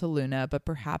bowed to Luna, but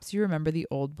perhaps you remember the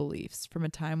old beliefs from a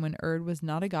time when Urd was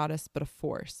not a goddess, but a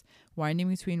force winding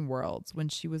between worlds, when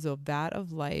she was a vat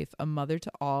of life, a mother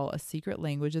to all, a secret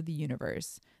language of the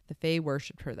universe. The Fae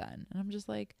worshipped her then. And I'm just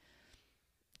like,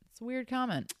 it's a weird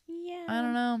comment. Yeah. I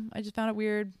don't know. I just found it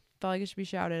weird. Felt like it should be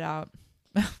shouted out.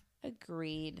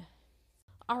 Agreed.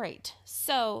 All right.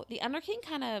 So the Under King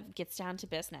kind of gets down to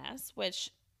business,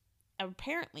 which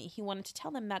apparently he wanted to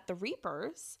tell them that the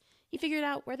Reapers, he figured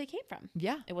out where they came from.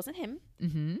 Yeah. It wasn't him,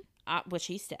 which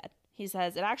he said. He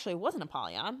says it actually wasn't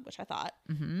Apollyon, which I thought.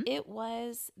 It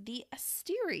was the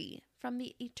Asteri from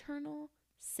the Eternal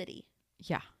City.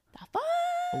 Yeah. The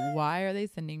fuck? Why are they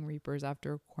sending Reapers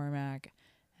after Cormac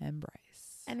and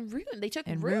Bryce? And Rune. They took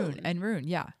Rune. And Rune,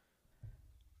 yeah.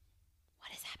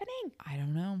 What is happening? I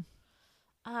don't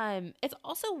know. It's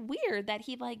also weird that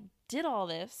he like did all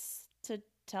this to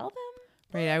tell them.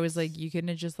 Right. I was like, you couldn't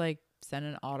have just like sent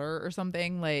an otter or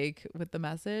something like with the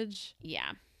message.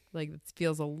 Yeah. Like it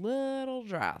feels a little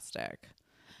drastic.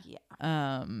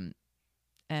 Yeah.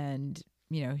 And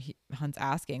you know, Hunt's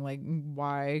asking like,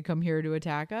 why come here to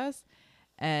attack us?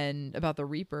 And about the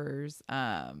Reapers,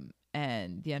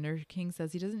 and the Under King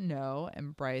says he doesn't know.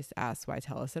 And Bryce asks, why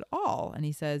tell us at all? And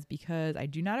he says, because I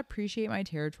do not appreciate my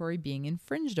territory being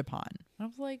infringed upon. I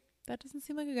was like, that doesn't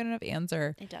seem like a good enough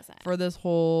answer. It doesn't. For this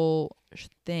whole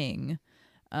thing.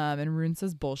 And Rune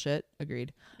says, bullshit.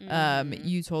 Agreed.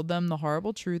 You told them the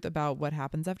horrible truth about what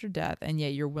happens after death, and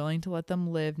yet you're willing to let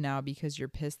them live now because you're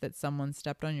pissed that someone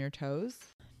stepped on your toes.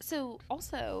 So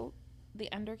also, the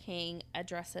Under King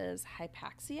addresses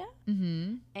Hypaxia,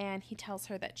 and he tells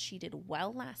her that she did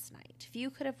well last night. Few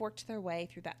could have worked their way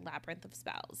through that labyrinth of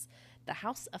spells. The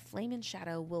House of Flame and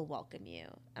Shadow will welcome you.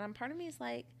 And part of me is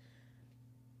like,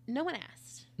 no one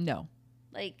asked. No.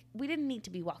 Like, we didn't need to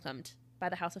be welcomed by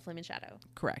the House of Flame and Shadow.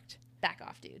 Correct. Back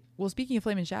off, dude. Well, speaking of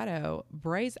Flame and Shadow,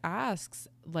 Bryce asks,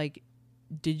 like,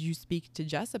 did you speak to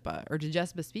Jessica, or did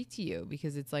Jessica speak to you?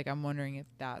 Because it's like, I'm wondering if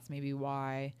that's maybe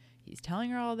why he's telling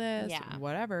her all this,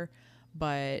 whatever.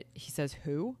 But he says,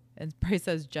 who? And Bryce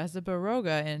says, Jessica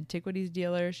Roga, an antiquities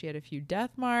dealer. She had a few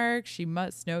death marks. She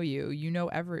must know you. You know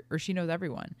she knows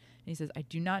everyone. And he says, I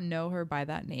do not know her by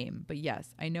that name, but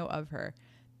yes, I know of her.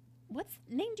 What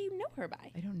name do you know her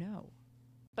by? I don't know.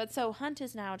 But so Hunt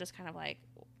is now just kind of like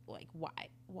why?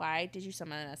 Why did you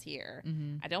summon us here?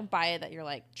 I don't buy it that you're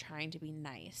like trying to be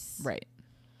nice. Right.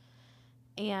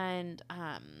 And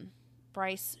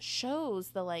Bryce shows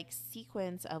the like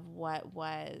sequence of what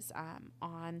was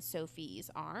on Sophie's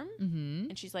arm.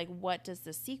 And she's like, what does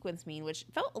this sequence mean? Which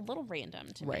felt a little random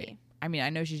to me. I mean, I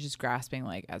know she's just grasping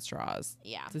like at straws.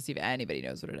 Yeah. To see if anybody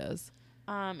knows what it is.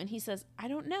 And he says, I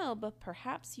don't know, but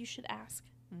perhaps you should ask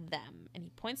them. And he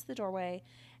points to the doorway,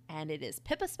 and it is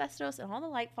Pippa Spestos and all the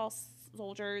Lightfall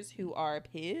soldiers who are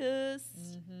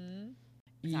pissed.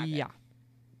 Yeah.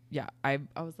 I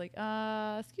was like,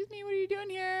 excuse me, what are you doing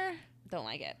here? Don't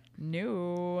like it.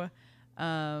 No.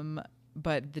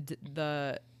 But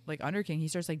the like Under King, he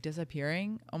starts like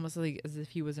disappearing, almost like as if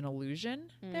he was an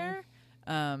illusion there.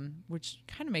 Which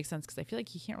kind of makes sense because I feel like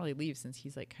he can't really leave since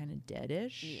he's like kind of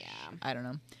deadish. Yeah. I don't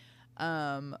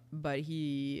know. But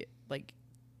he like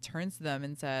turns to them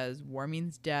and says, war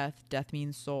means death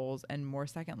means souls, and more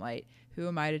second light. Who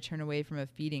am I to turn away from a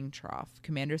feeding trough?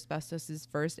 Commander Spestos'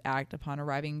 first act upon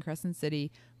arriving in Crescent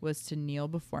City was to kneel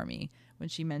before me. When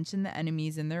she mentioned the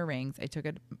enemies in their ranks, I took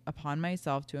it upon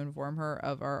myself to inform her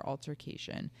of our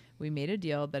altercation. We made a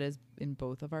deal that is in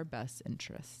both of our best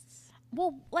interests.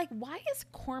 Well, like, why is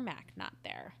Cormac not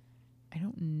there? I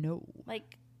don't know.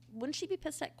 Like, wouldn't she be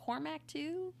pissed at Cormac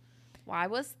too? Why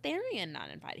was Therian not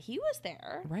invited? He was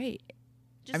there. Right.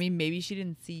 I mean, maybe she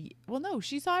didn't see. Well, no,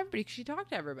 she saw everybody. She talked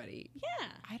to everybody. Yeah.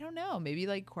 I don't know. Maybe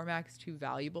like Cormac's too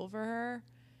valuable for her.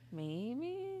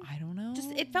 Maybe. I don't know.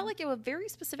 Just it felt like a very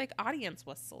specific audience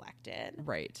was selected.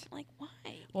 Right. Like, why?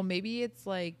 Well, maybe it's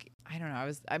like, I don't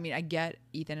know. I get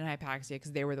Ethan and Hypaxia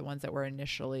because they were the ones that were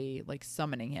initially like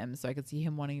summoning him. So I could see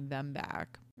him wanting them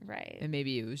back. Right. And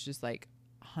maybe it was just like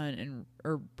Hunt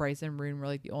or Bryce and Rune were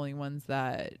like the only ones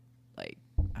that like,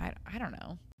 I don't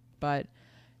know. But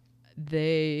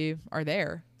they are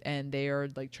there and they are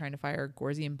like trying to fire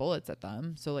Gorzian bullets at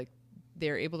them. So like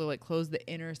they're able to like close the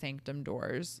inner sanctum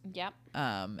doors. Yep.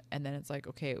 And then it's like,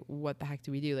 okay, what the heck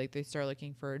do we do? Like they start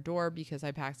looking for a door because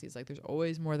Hypaxia's like, there's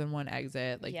always more than one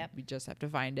exit. Like we just have to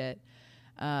find it.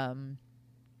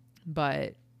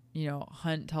 But you know,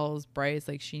 Hunt tells Bryce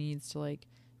like she needs to like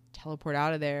teleport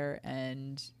out of there,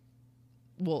 and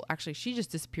well, actually she just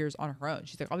disappears on her own.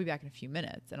 She's like, I'll be back in a few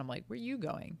minutes. And I'm like, where are you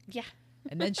going? Yeah.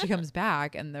 And then she comes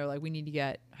back and they're like, we need to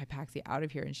get Hypaxia out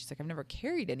of here. And she's like, I've never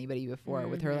carried anybody before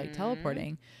with her like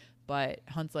teleporting. But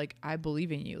Hunt's like, I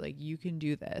believe in you. Like, you can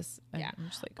do this. And I'm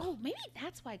just like, oh, maybe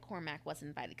that's why Cormac wasn't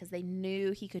invited, because they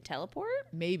knew he could teleport?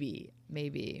 Maybe.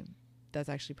 That's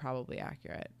actually probably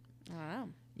accurate. I don't know.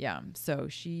 Yeah. So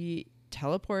she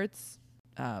teleports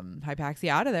Hypaxia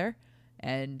out of there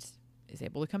and is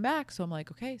able to come back. So I'm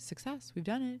like, okay, success. We've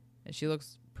done it. And she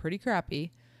looks pretty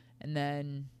crappy. And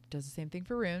then does the same thing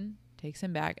for Rune, takes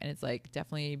him back, and it's like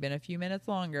definitely been a few minutes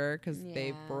longer because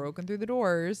they've broken through the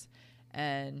doors,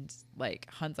 and like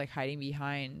Hunt's like hiding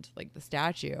behind like the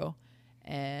statue,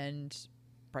 and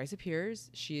Bryce appears.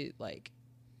 She like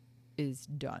is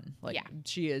done. Like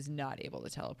she is not able to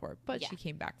teleport, but she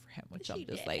came back for him, which I'm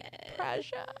just like,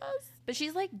 precious. But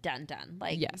she's like done.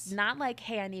 Like, not like,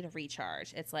 hey, I need a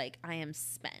recharge. It's like, I am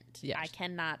spent. Yes. I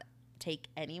cannot take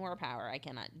any more power. I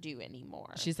cannot do any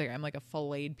more. She's like, I'm like a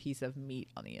filleted piece of meat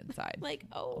on the inside. Like,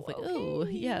 oh, I was like, oh,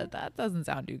 yeah, that doesn't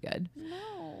sound too good.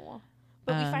 No.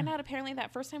 But we find out apparently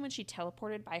that first time when she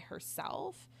teleported by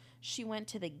herself, she went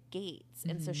to the gates.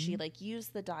 And so she like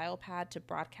used the dial pad to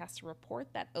broadcast a report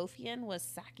that Ophion was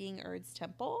sacking Urd's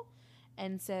temple.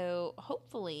 And so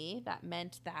hopefully that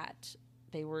meant that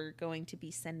they were going to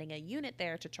be sending a unit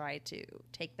there to try to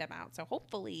take them out. So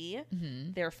hopefully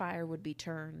their fire would be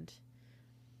turned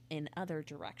in other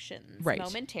directions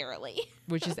momentarily.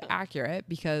 Which is accurate,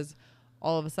 because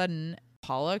all of a sudden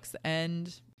Pollux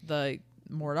and the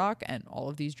Mordok and all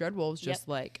of these Dreadwolves just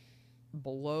like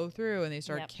blow through, and they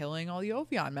start killing all the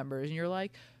Ophion members, and you're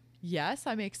like, yes,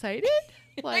 I'm excited.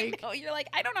 Like, I know. You're like,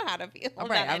 I don't know how to feel.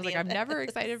 Right. I was like, I'm never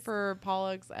excited for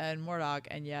Pollux and Mordok,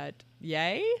 and yet,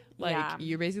 yay. Like,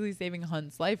 you're basically saving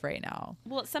Hunt's life right now.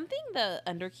 Well, something the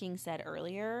Underking said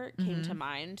earlier came to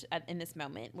mind in this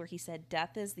moment, where he said,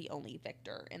 death is the only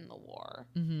victor in the war.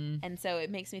 And so it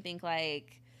makes me think,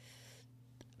 like,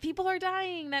 people are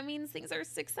dying. That means things are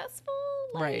successful.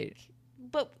 Like, right.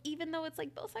 But even though it's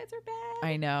like both sides are bad.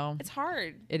 I know. It's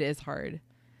hard. It is hard.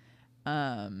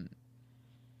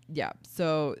 Yeah.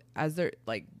 So as they're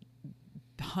like,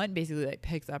 Hunt basically like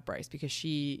picks up Bryce because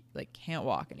she like can't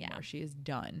walk anymore. Yeah. She is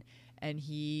done. And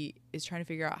he is trying to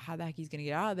figure out how the heck he's going to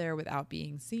get out of there without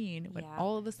being seen. When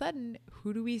all of a sudden,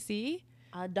 who do we see?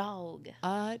 A dog.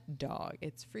 A dog.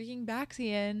 It's freaking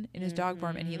Baxian in his dog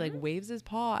form. And he like waves his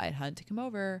paw at Hunt to come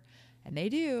over. And they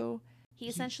do. He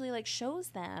essentially like shows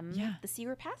them the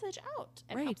secret passage out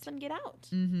and helps them get out.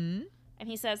 And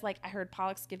he says, like, I heard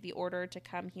Pollux give the order to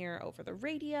come here over the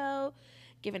radio.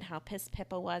 Given how pissed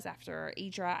Pippa was after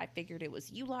Aedra, I figured it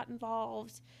was you lot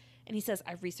involved. And he says,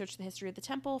 I've researched the history of the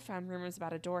temple, found rumors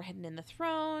about a door hidden in the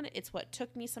throne. It's what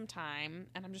took me some time.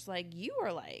 And I'm just like, you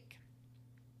are like,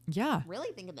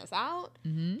 really thinking this out.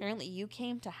 Apparently you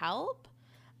came to help.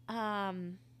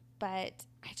 But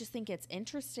I just think it's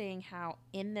interesting how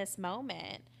in this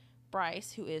moment,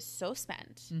 Bryce, who is so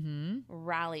spent,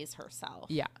 rallies herself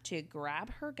to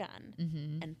grab her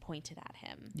gun and point it at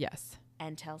him. Yes.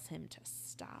 And tells him to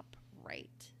stop right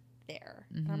there.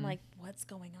 And I'm like, what's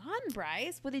going on,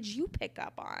 Bryce? What did you pick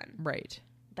up on? Right.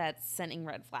 That's sending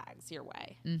red flags your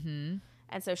way.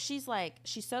 And so she's like,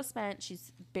 she's so spent,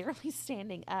 she's barely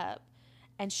standing up.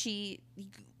 And she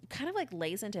kind of like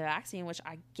lays into Baxian, which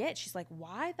I get. She's like,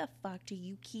 why the fuck do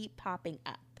you keep popping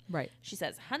up? Right. She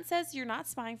says, Hunt says you're not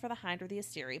spying for the Hind or the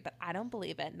Asteri, but I don't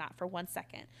believe it, not for 1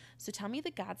 second. So tell me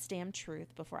the God's damn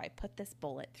truth before I put this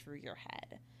bullet through your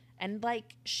head. And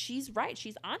like, she's right.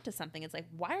 She's onto something. It's like,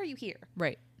 why are you here?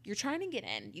 Right. You're trying to get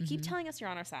in. You keep telling us you're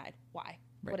on our side. Why?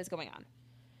 Right. What is going on?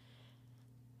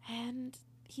 And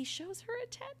he shows her a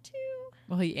tattoo.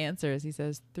 Well, he answers. He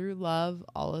says, "Through love,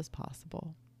 all is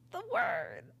possible." The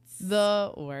words.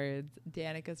 The words.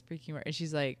 Danica's freaking word. And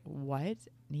she's like, "What?"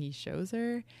 And he shows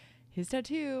her his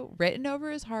tattoo written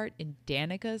over his heart in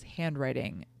Danica's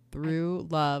handwriting. "Through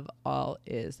love, all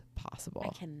is possible."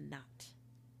 I cannot.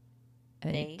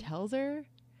 And he tells her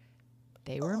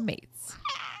they were mates.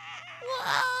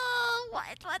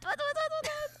 What?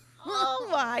 Oh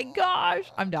my gosh.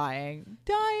 I'm dying.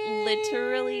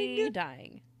 Literally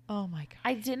dying. Oh my God.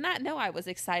 I did not know I was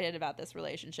excited about this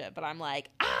relationship, but I'm like,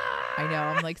 I know.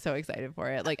 I'm like so excited for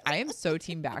it. Like I am so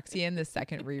team Baxian the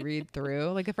second reread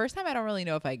through. Like the first time I don't really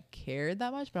know if I cared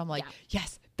that much, but I'm like,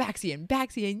 yes, Baxian,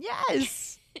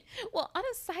 yes. Well, on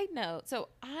a side note, so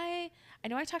I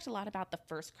know I talked a lot about the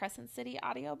first Crescent City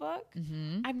audiobook.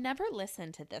 Mm-hmm. I've never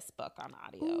listened to this book on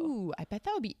audio. Ooh, I bet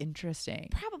that would be interesting.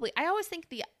 Probably. I always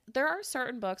think there are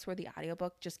certain books where the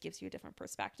audiobook just gives you a different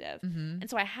perspective. Mm-hmm. And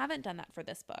so I haven't done that for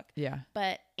this book. Yeah.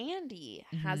 But Andy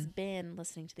has been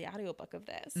listening to the audiobook of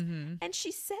this. Mm-hmm. And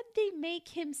she said they make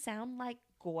him sound like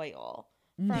Goyle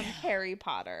from Harry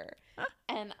Potter.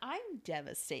 And I'm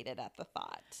devastated at the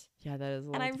thought. Yeah, that is a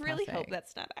little And I depressing. really hope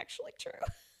that's not actually true.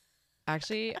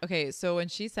 Actually, okay, so when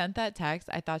she sent that text,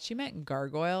 I thought she meant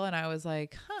gargoyle, and I was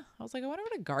like, I wonder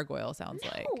what a gargoyle sounds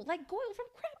like. No, like Goyle from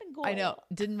Crab and Goyle. I know,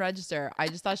 didn't register. I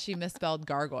just thought she misspelled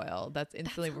gargoyle. That's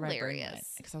instantly where my brain went.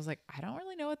 Because I was like, I don't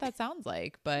really know what that sounds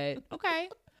like, but okay.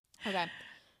 Okay.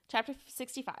 Chapter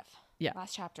 65. Yeah.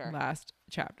 Last chapter.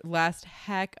 Last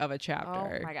heck of a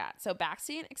chapter. Oh my God. So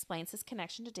Baxian explains his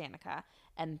connection to Danica,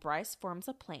 and Bryce forms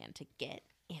a plan to get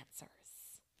answers.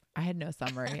 I had no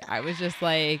summary. I was just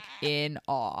like in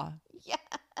awe. Yeah.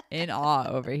 In awe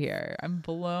over here. I'm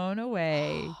blown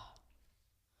away.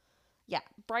 Yeah.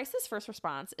 Bryce's first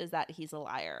response is that he's a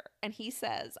liar. And he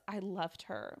says, "I loved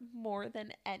her more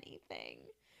than anything."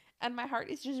 And my heart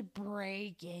is just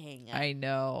breaking. I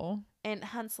know. And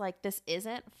Hunt's like, "This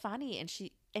isn't funny." And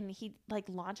he like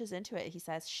launches into it. He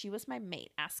says, "She was my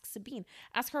mate. Ask Sabine.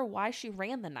 Ask her why she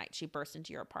ran the night she burst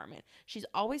into your apartment. She's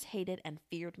always hated and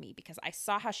feared me because I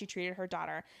saw how she treated her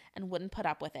daughter and wouldn't put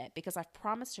up with it, because I've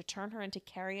promised to turn her into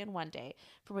carrion one day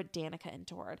for what Danica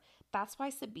endured. That's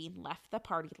why Sabine left the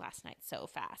party last night so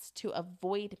fast, to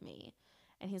avoid me."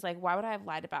 And he's like, "Why would I have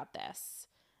lied about this?"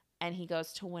 And he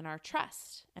goes, "To win our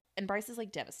trust." And Bryce is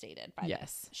like devastated by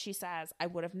this. She says, "I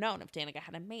would have known if Danica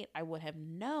had a mate. I would have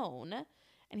known."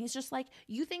 And he's just like,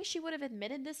 "You think she would have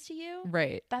admitted this to you?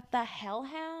 Right. That the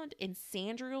Hellhound in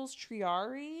Sandriel's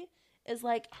Triari is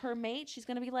like her mate? She's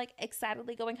going to be like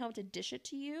excitedly going home to dish it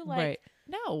to you?" Like, right.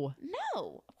 No,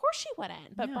 of course she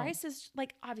wouldn't. But Bryce is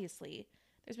like, obviously,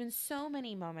 there's been so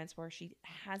many moments where she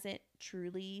hasn't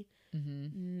truly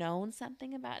known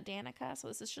something about Danica. So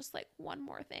this is just like one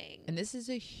more thing. And this is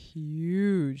a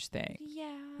huge thing.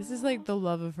 Yeah. This is like the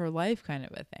love of her life kind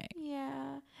of a thing.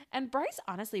 Yeah. And Bryce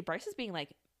is being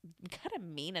like kind of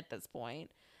mean at this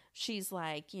point. She's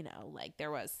like, like there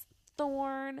was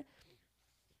Thorn.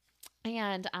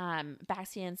 And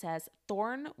Baxian says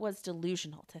Thorn was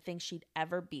delusional to think she'd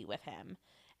ever be with him.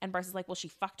 And Bryce is like, "Well, she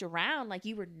fucked around. Like,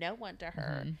 you were no one to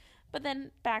her." But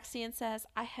then Baxian says,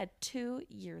 "I had 2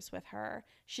 years with her.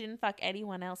 She didn't fuck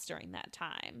anyone else during that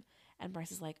time." And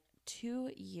Bryce is like,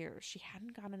 2 years? She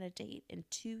hadn't gone on a date in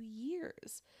 2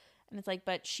 years. And it's like,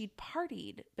 but she'd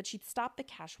partied, but she'd stopped the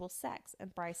casual sex.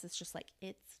 And Bryce is just like,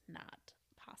 "It's not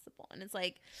possible." And it's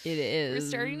like, it is. We're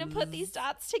starting to put these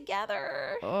dots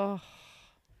together. Oh.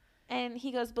 And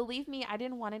he goes, "Believe me, I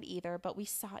didn't want it either, but we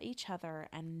saw each other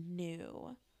and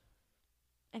knew."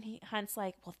 And Hunt's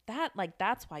like, "Well,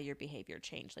 that's why your behavior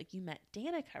changed. Like, you met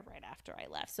Danica right after I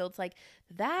left." So it's like,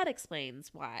 that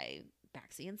explains why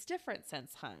Baxian's different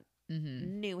since Hunt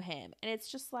knew him. And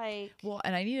it's just like, well,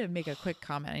 and I need to make a quick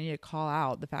comment. I need to call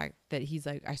out the fact that he's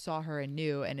like, "I saw her and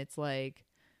knew." And it's like,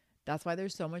 that's why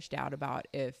there's so much doubt about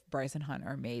if Bryce and Hunt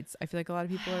are mates. I feel like a lot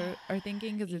of people are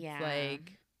thinking, because it's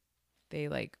like they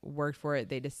like worked for it.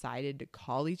 They decided to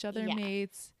call each other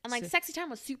mates. And like Sexy Time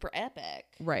was super epic.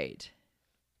 Right.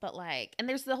 But like, and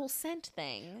there's the whole scent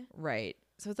thing. Right.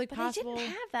 So it's like but possible. They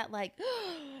didn't have that like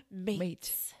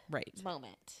mate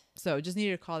moment. So just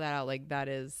needed to call that out. Like that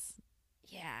is,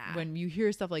 when you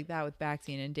hear stuff like that with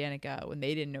Baxian and Danica, when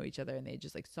they didn't know each other and they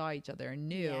just like saw each other and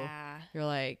knew, you're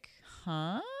like,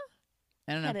 huh?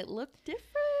 I don't know. Can it look different?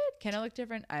 Can it look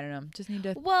different? I don't know. Just need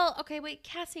to. Well, okay, wait.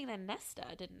 Cassian and Nesta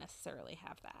didn't necessarily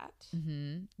have that.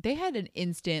 They had an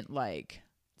instant like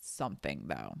something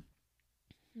though.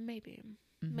 Maybe.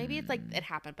 Maybe it's like it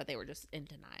happened, but they were just in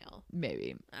denial.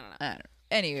 Maybe. I don't know.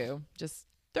 Anywho, just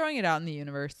throwing it out in the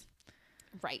universe.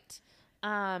 Right.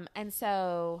 And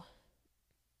so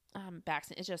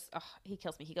Baxton, it's just, he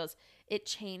kills me. He goes, it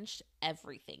changed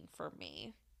everything for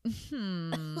me.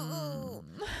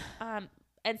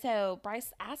 And so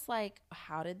Bryce asks, like,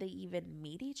 how did they even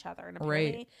meet each other? And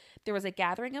apparently there was a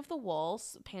gathering of the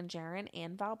wolves, Pangeran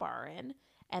and Valbaran,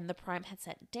 and the Prime had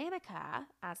sent Danica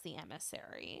as the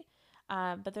emissary.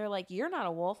 But they're like, you're not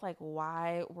a wolf. Like,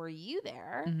 why were you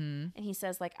there? Mm-hmm. And he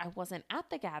says, like, I wasn't at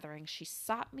the gathering. She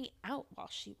sought me out while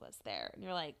she was there. And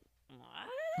you're like,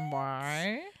 what?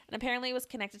 Why? And apparently it was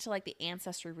connected to, like, the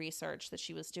ancestry research that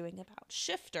she was doing about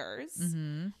shifters.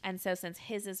 Mm-hmm. And so since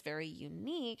his is very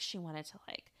unique, she wanted to,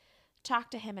 like,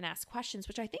 talk to him and ask questions,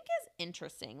 which I think is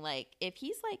interesting. Like, if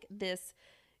he's, like, this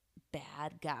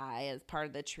bad guy as part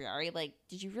of the Triari, like,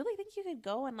 did you really think you could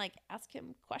go and, like, ask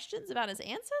him questions about his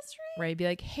ancestry? Right. Be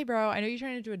like, hey, bro, I know you're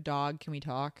trying to do a dog. Can we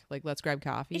talk? Like, let's grab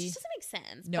coffee. It just doesn't make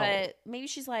sense. No. But maybe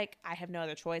she's like, I have no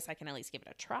other choice. I can at least give it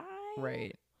a try.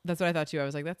 Right. That's what I thought too. I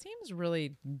was like, that seems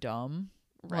really dumb.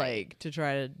 Right. Like, to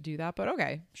try to do that. But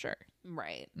okay, sure.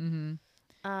 Right.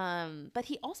 Mm-hmm. But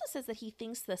he also says that he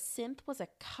thinks the synth was a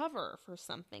cover for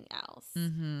something else.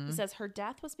 Mm-hmm. He says her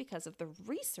death was because of the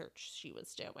research she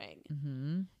was doing.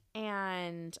 Mm-hmm.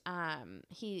 And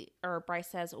Bryce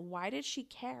says, why did she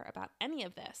care about any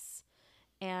of this?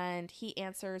 And he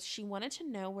answers, she wanted to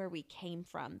know where we came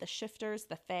from, the shifters,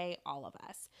 the Fae, all of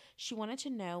us. She wanted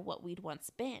to know what we'd once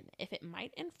been, if it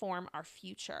might inform our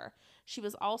future. She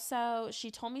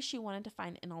told me she wanted to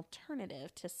find an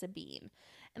alternative to Sabine.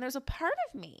 And there's a part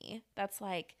of me that's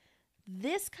like,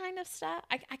 this kind of stuff,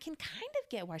 I can kind of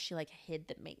get why she, like, hid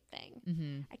the mate thing.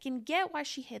 Mm-hmm. I can get why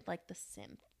she hid, like, the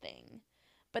synth thing.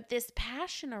 But this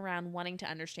passion around wanting to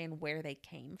understand where they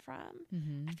came from,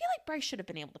 Mm-hmm. I feel like Bryce should have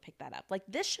been able to pick that up. Like,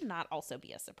 this should not also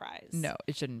be a surprise. No,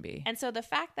 it shouldn't be. And so the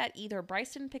fact that either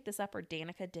Bryce didn't pick this up or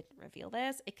Danica didn't reveal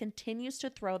this, it continues to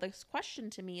throw this question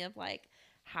to me of, like,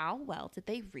 how well did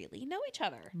they really know each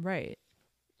other? Right.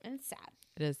 And it's sad.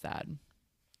 It is sad.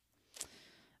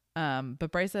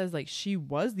 But Bryce says, like, she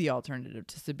was the alternative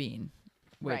to Sabine.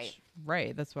 Which,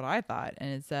 right, that's what I thought.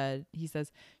 And he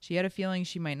says, she had a feeling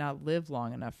she might not live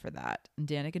long enough for that. And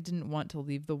Danica didn't want to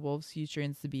leave the wolves' future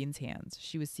in Sabine's hands.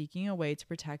 She was seeking a way to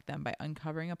protect them by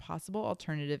uncovering a possible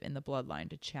alternative in the bloodline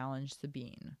to challenge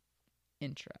Sabine.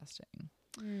 Interesting.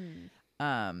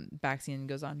 Baxian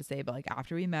goes on to say, but, like,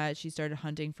 after we met, she started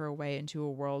hunting for a way into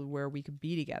a world where we could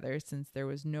be together, since there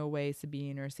was no way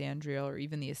Sabine or Sandriel or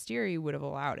even the Asteri would have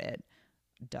allowed it.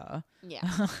 Duh.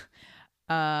 Yeah.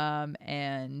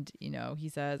 And, you know, he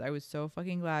says, I was so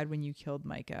fucking glad when you killed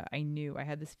Micah. I knew. I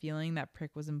had this feeling that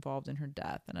prick was involved in her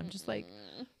death. And I'm just like,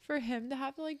 for him to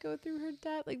have to, like, go through her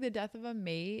death, like the death of a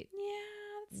mate.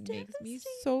 Yeah, it's makes me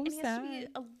so and he sad. has to be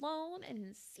alone and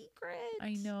in secret.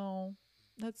 I know.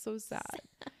 That's so sad.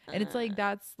 And it's like,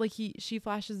 that's like, she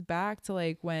flashes back to,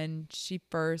 like, when she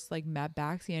first, like, met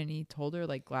Baxian and he told her,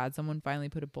 like, glad someone finally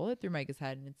put a bullet through Micah's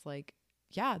head. And it's like,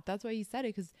 yeah, that's why he said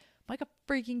it, because Micah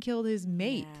freaking killed his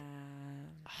mate.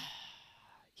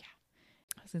 Yeah.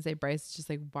 I was gonna say, Bryce is just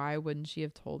like, why wouldn't she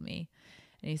have told me?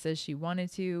 And he says she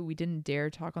wanted to. We didn't dare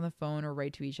talk on the phone or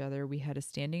write to each other. We had a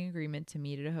standing agreement to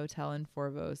meet at a hotel in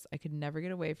Forvos. I could never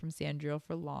get away from Sandriel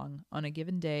for long, on a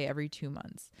given day every 2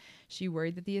 months. She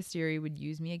worried that the Asteri would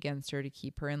use me against her to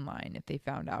keep her in line if they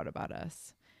found out about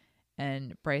us.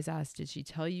 And Bryce asked, did she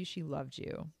tell you she loved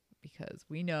you? Because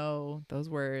we know those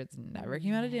words never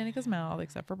came out of Danica's mouth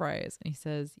except for Bryce. And he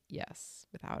says, yes,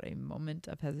 without a moment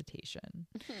of hesitation.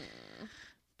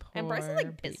 And Bryce is,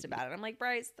 like, pissed about it. I'm like,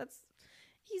 Bryce,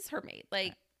 he's her mate.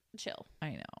 Like, chill.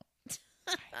 I know.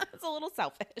 It's a little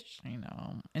selfish. I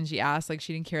know. And she asks, like,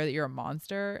 she didn't care that you're a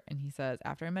monster. And he says,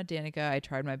 after I met Danica, I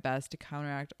tried my best to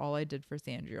counteract all I did for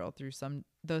Sandriel,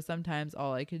 though sometimes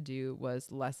all I could do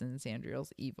was lessen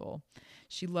Sandriel's evil.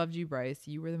 She loved you, Bryce.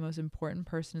 You were the most important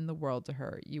person in the world to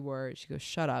her. You were. She goes,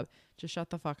 shut up. Just shut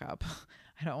the fuck up.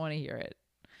 I don't want to hear it.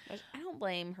 I don't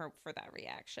blame her for that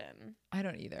reaction. I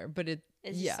don't either. But it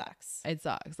just sucks. It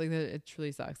sucks. Like, it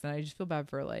truly sucks. And I just feel bad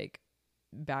for, like,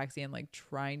 Baxian, like,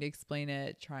 trying to explain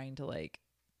it, trying to, like,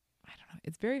 I don't know.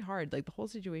 It's very hard. Like, the whole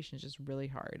situation is just really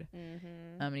hard.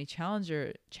 And he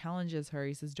challenges her.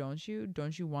 He says, don't you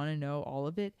want to know all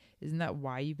of it? Isn't that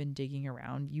why you've been digging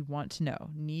around? You want to know,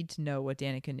 need to know what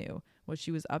Danica knew, what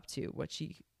she was up to, what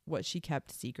she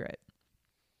kept secret.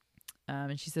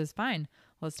 And she says, fine,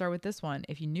 let's start with this one.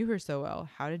 If you knew her so well,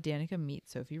 how did Danica meet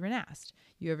Sophie Renast?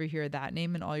 You ever hear that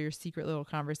name in all your secret little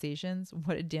conversations?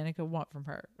 What did Danica want from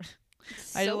her?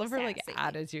 I love her, like,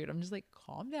 attitude. I'm just like,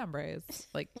 calm down, Bryce.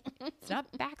 Like, it's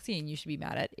not Baxian you should be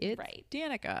mad at. It's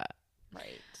Danica.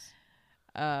 Right.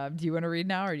 Do you want to read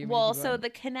now, or do you? Well, so the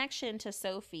connection to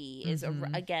Sophie is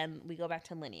again, we go back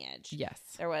to lineage. Yes,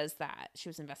 there was that she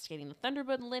was investigating the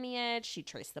Thunderbird lineage. She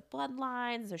traced the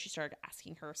bloodlines, so she started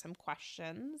asking her some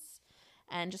questions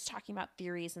and just talking about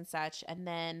theories and such. And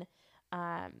then,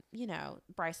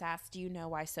 Bryce asked, "Do you know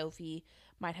why Sophie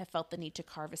might have felt the need to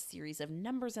carve a series of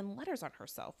numbers and letters on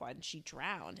herself when she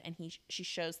drowned?" And she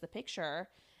shows the picture,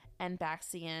 and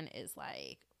Baxian is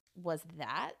like, "Was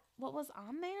that what was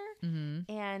on there?"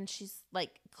 And she's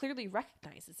like, clearly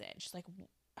recognizes it. She's like,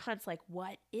 Hunt's like,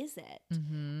 "What is it?"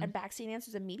 And Baxian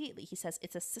answers immediately. He says,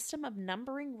 "It's a system of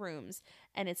numbering rooms,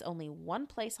 and it's only one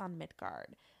place on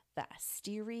Midgard, the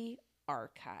Asteri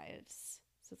Archives."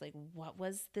 So it's like, what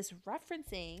was this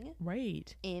referencing?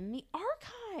 Right. In the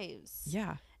archives.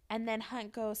 Yeah. And then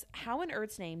Hunt goes, "How in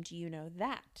Earth's name do you know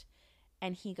that?"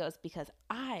 And he goes, "Because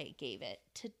I gave it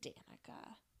to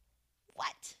Danica."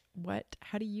 What?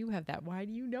 How do you have that? Why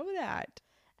do you know that?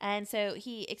 And so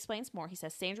he explains more. He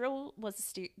says, "Sandra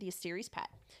was the Asteri's pet."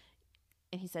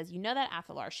 And he says, "You know that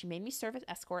Athalar. She made me serve as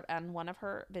escort on one of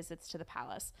her visits to the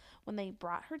palace. When they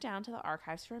brought her down to the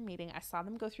archives for a meeting, I saw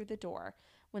them go through the door.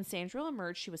 When Sandra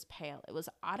emerged, she was pale. It was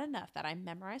odd enough that I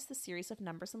memorized the series of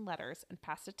numbers and letters and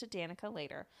passed it to Danica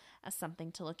later as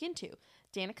something to look into.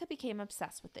 Danica became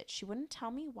obsessed with it. She wouldn't tell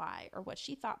me why or what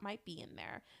she thought might be in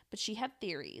there, but she had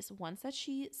theories, ones that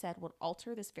she said would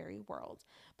alter this very world.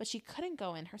 But she couldn't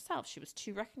go in herself. She was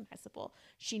too recognizable.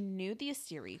 She knew the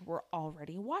Asteri were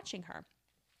already watching her.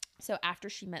 So after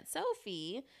she met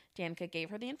Sophie, Danica gave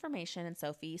her the information, and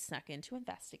Sophie snuck in to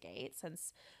investigate,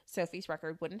 since Sophie's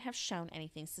record wouldn't have shown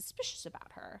anything suspicious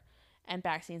about her." And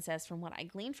Baxian says, "From what I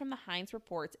gleaned from the Heinz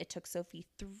reports, it took Sophie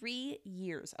 3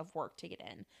 years of work to get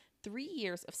in. 3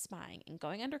 years of spying and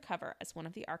going undercover as one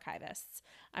of the archivists.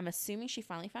 I'm assuming she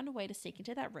finally found a way to sneak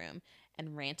into that room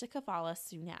and ran to Kavala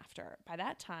soon after. By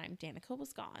that time, Danica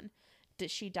was gone.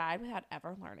 She died without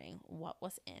ever learning what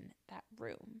was in that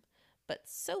room. But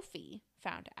Sophie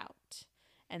found out."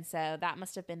 And so that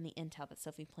must have been the intel that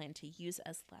Sophie planned to use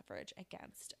as leverage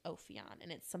against Ophion.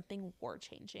 And it's something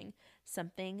war-changing,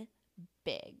 something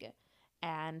big.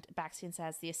 And Baxian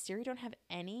says, "The Asteri don't have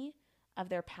any of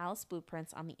their palace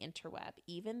blueprints on the interweb.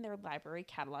 Even their library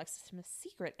catalog system is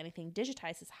secret. Anything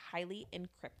digitized is highly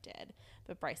encrypted."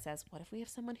 But Bryce says, "What if we have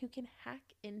someone who can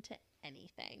hack into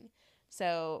anything?"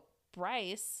 So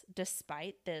Bryce,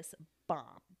 despite this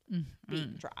bomb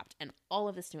being dropped and all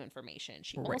of this new information,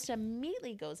 she almost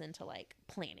immediately goes into like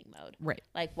planning mode. Right.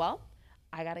 Like, well,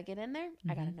 I got to get in there.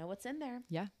 I got to know what's in there.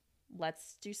 Yeah.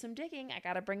 Let's do some digging. I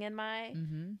got to bring in my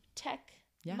tech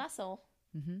muscle.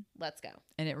 Let's go.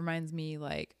 And it reminds me,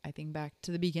 like, I think back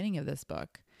to the beginning of this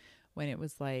book when it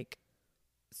was like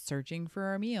searching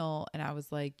for a meal. And I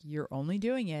was like, you're only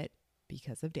doing it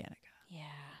because of Danica. Yeah.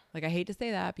 Like, I hate to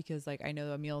say that because, like, I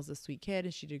know Emil is a sweet kid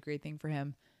and she did a great thing for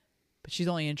him, but she's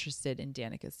only interested in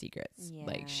Danica's secrets. Yeah.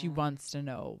 Like, she wants to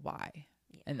know why.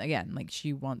 Yeah. And again, like,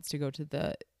 she wants to go to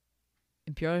the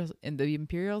Imperial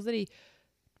City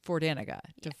for Danica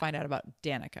to find out about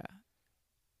Danica.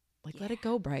 Like, let it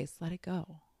go, Bryce. Let it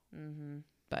go.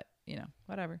 But, you know,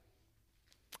 whatever.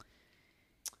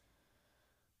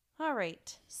 All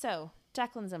right. So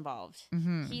Declan's involved.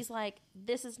 He's like,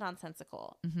 "This is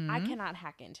nonsensical. I cannot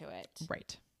hack into it.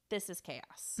 Right. This is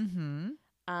chaos."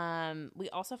 We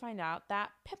also find out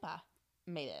that Pippa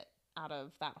made it out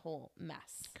of that whole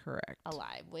mess. Correct.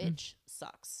 Alive, which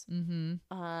sucks.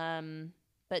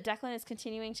 But Declan is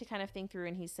continuing to kind of think through,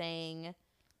 and he's saying,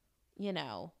 you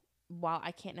know, while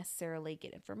I can't necessarily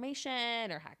get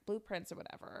information or hack blueprints or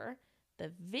whatever, the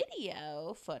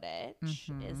video footage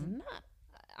is not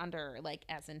under like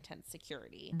as intense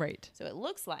security. Right. So it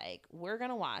looks like we're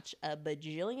going to watch a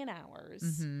bajillion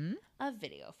hours of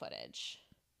video footage.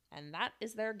 And that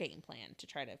is their game plan, to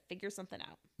try to figure something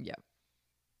out. Yep.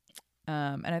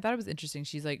 And I thought it was interesting.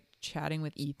 She's like chatting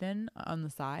with Ethan on the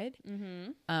side.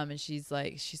 And she's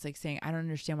like saying, "I don't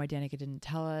understand why Danica didn't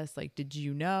tell us. Like, did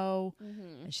you know?"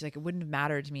 And she's like, "It wouldn't have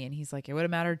mattered to me." And he's like, "It would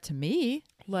have mattered to me."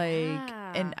 Like,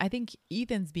 and I think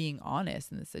Ethan's being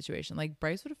honest in this situation. Like,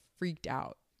 Bryce would have freaked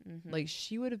out. Like,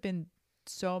 she would have been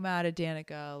so mad at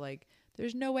Danica. Like,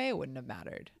 there's no way it wouldn't have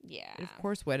mattered. Yeah. It of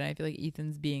course would. And I feel like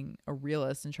Ethan's being a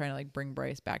realist and trying to like bring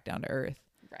Bryce back down to earth.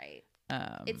 Right.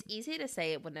 It's easy to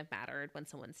say it wouldn't have mattered when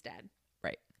someone's dead.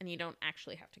 Right. And you don't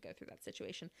actually have to go through that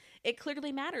situation. It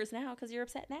clearly matters now because you're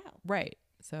upset now. Right.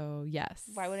 So, yes.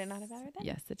 Why would it not have mattered then?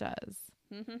 Yes, it does.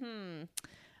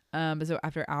 But so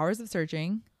after hours of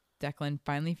searching, Declan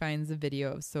finally finds a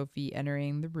video of Sophie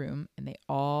entering the room, and they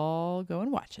all go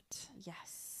and watch it.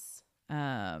 Yes.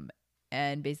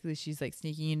 And basically she's like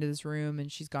sneaking into this room and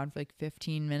she's gone for like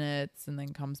 15 minutes and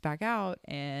then comes back out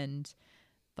and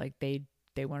like they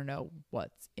want to know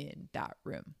what's in that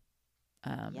room.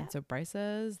 And so Bryce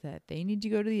says that they need to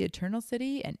go to the Eternal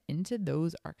City and into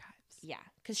those archives. Yeah,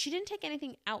 because she didn't take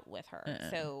anything out with her.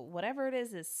 So whatever it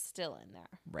is still in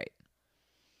there. Right.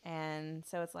 And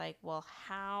so it's like, well,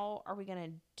 how are we going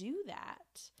to do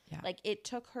that? Yeah. Like it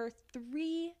took her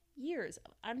 3 years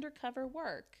of undercover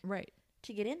work. Right.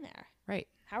 To get in there. Right.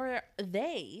 How are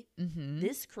they,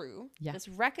 this crew, this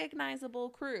recognizable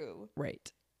crew,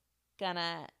 right,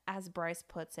 gonna, as Bryce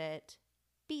puts it,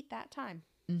 beat that time?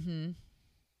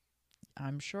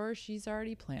 I'm sure she's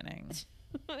already planning.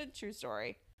 True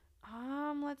story.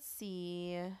 Let's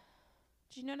see.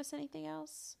 Did you notice anything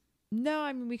else? No,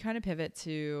 I mean, we kind of pivot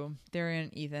to Therian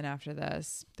and Ethan after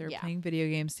this. They're playing video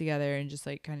games together and just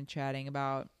like kind of chatting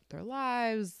about their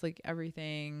lives, like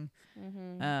everything.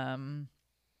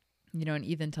 You know, and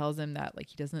Ethan tells him that like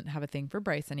he doesn't have a thing for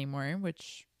Bryce anymore,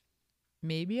 which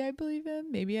maybe I believe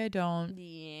him, maybe I don't.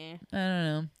 Yeah. I don't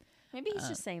know. Maybe he's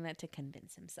just saying that to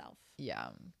convince himself. Yeah,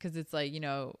 because it's like, you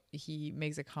know, he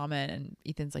makes a comment and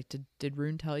Ethan's like, did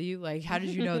Rune tell you? Like, how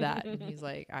did you know that? And he's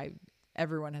like,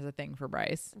 everyone has a thing for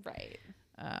Bryce. Right.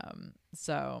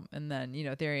 So, and then, you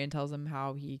know, Therian tells him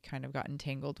how he kind of got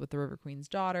entangled with the River Queen's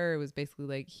daughter. It was basically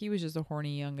like he was just a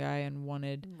horny young guy and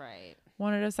wanted to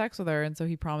have sex with her. And so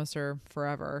he promised her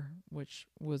forever, which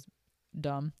was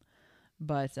dumb.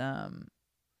 But,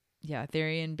 yeah,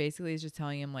 Therian basically is just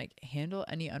telling him like, handle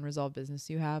any unresolved business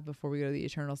you have before we go to the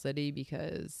Eternal City,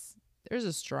 because there's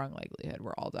a strong likelihood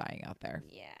we're all dying out there.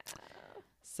 Yeah.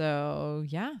 So,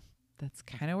 yeah. That's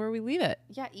kind of where we leave it.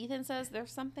 Yeah, Ethan says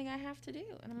there's something I have to do,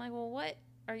 and I'm like, well, what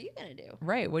are you gonna do?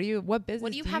 Right. What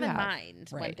business do you have in mind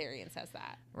when Therian says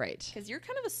that? Right. Because you're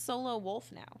kind of a solo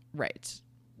wolf now. Right.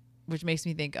 Which makes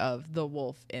me think of the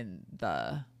wolf in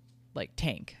the like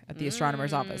tank at the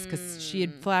astronomer's office, because she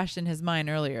had flashed in his mind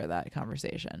earlier that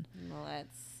conversation.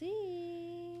 Let's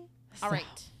see. All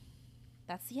right.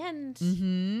 That's the end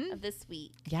of this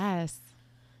week. Yes.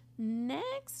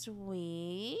 Next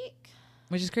week.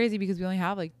 Which is crazy because we only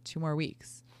have like 2 more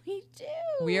weeks. We do.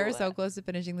 We are so close to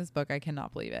finishing this book. I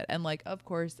cannot believe it. And like, of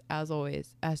course, as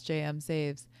always, SJM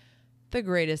saves the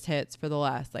greatest hits for the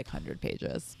last like 100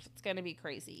 pages. It's going to be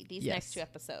crazy. These next 2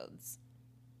 episodes.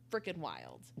 Freaking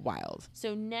wild. Wild.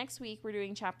 So next week we're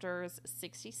doing chapters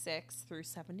 66 through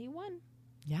 71.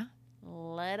 Yeah.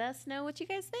 Let us know what you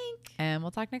guys think. And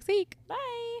we'll talk next week.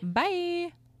 Bye.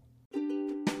 Bye.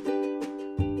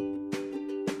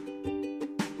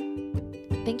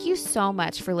 Thank you so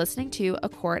much for listening to A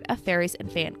Court of Fairies and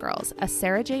Fangirls, a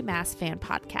Sarah J. Maas fan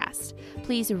podcast.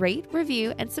 Please rate,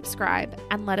 review, and subscribe,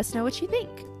 and let us know what you think.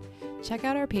 Check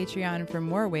out our Patreon for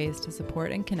more ways to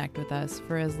support and connect with us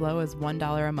for as low as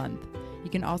 $1 a month. You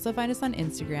can also find us on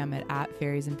Instagram at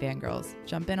Fairies and Fangirls.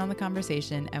 Jump in on the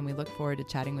conversation, and we look forward to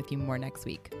chatting with you more next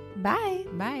week. Bye.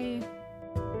 Bye.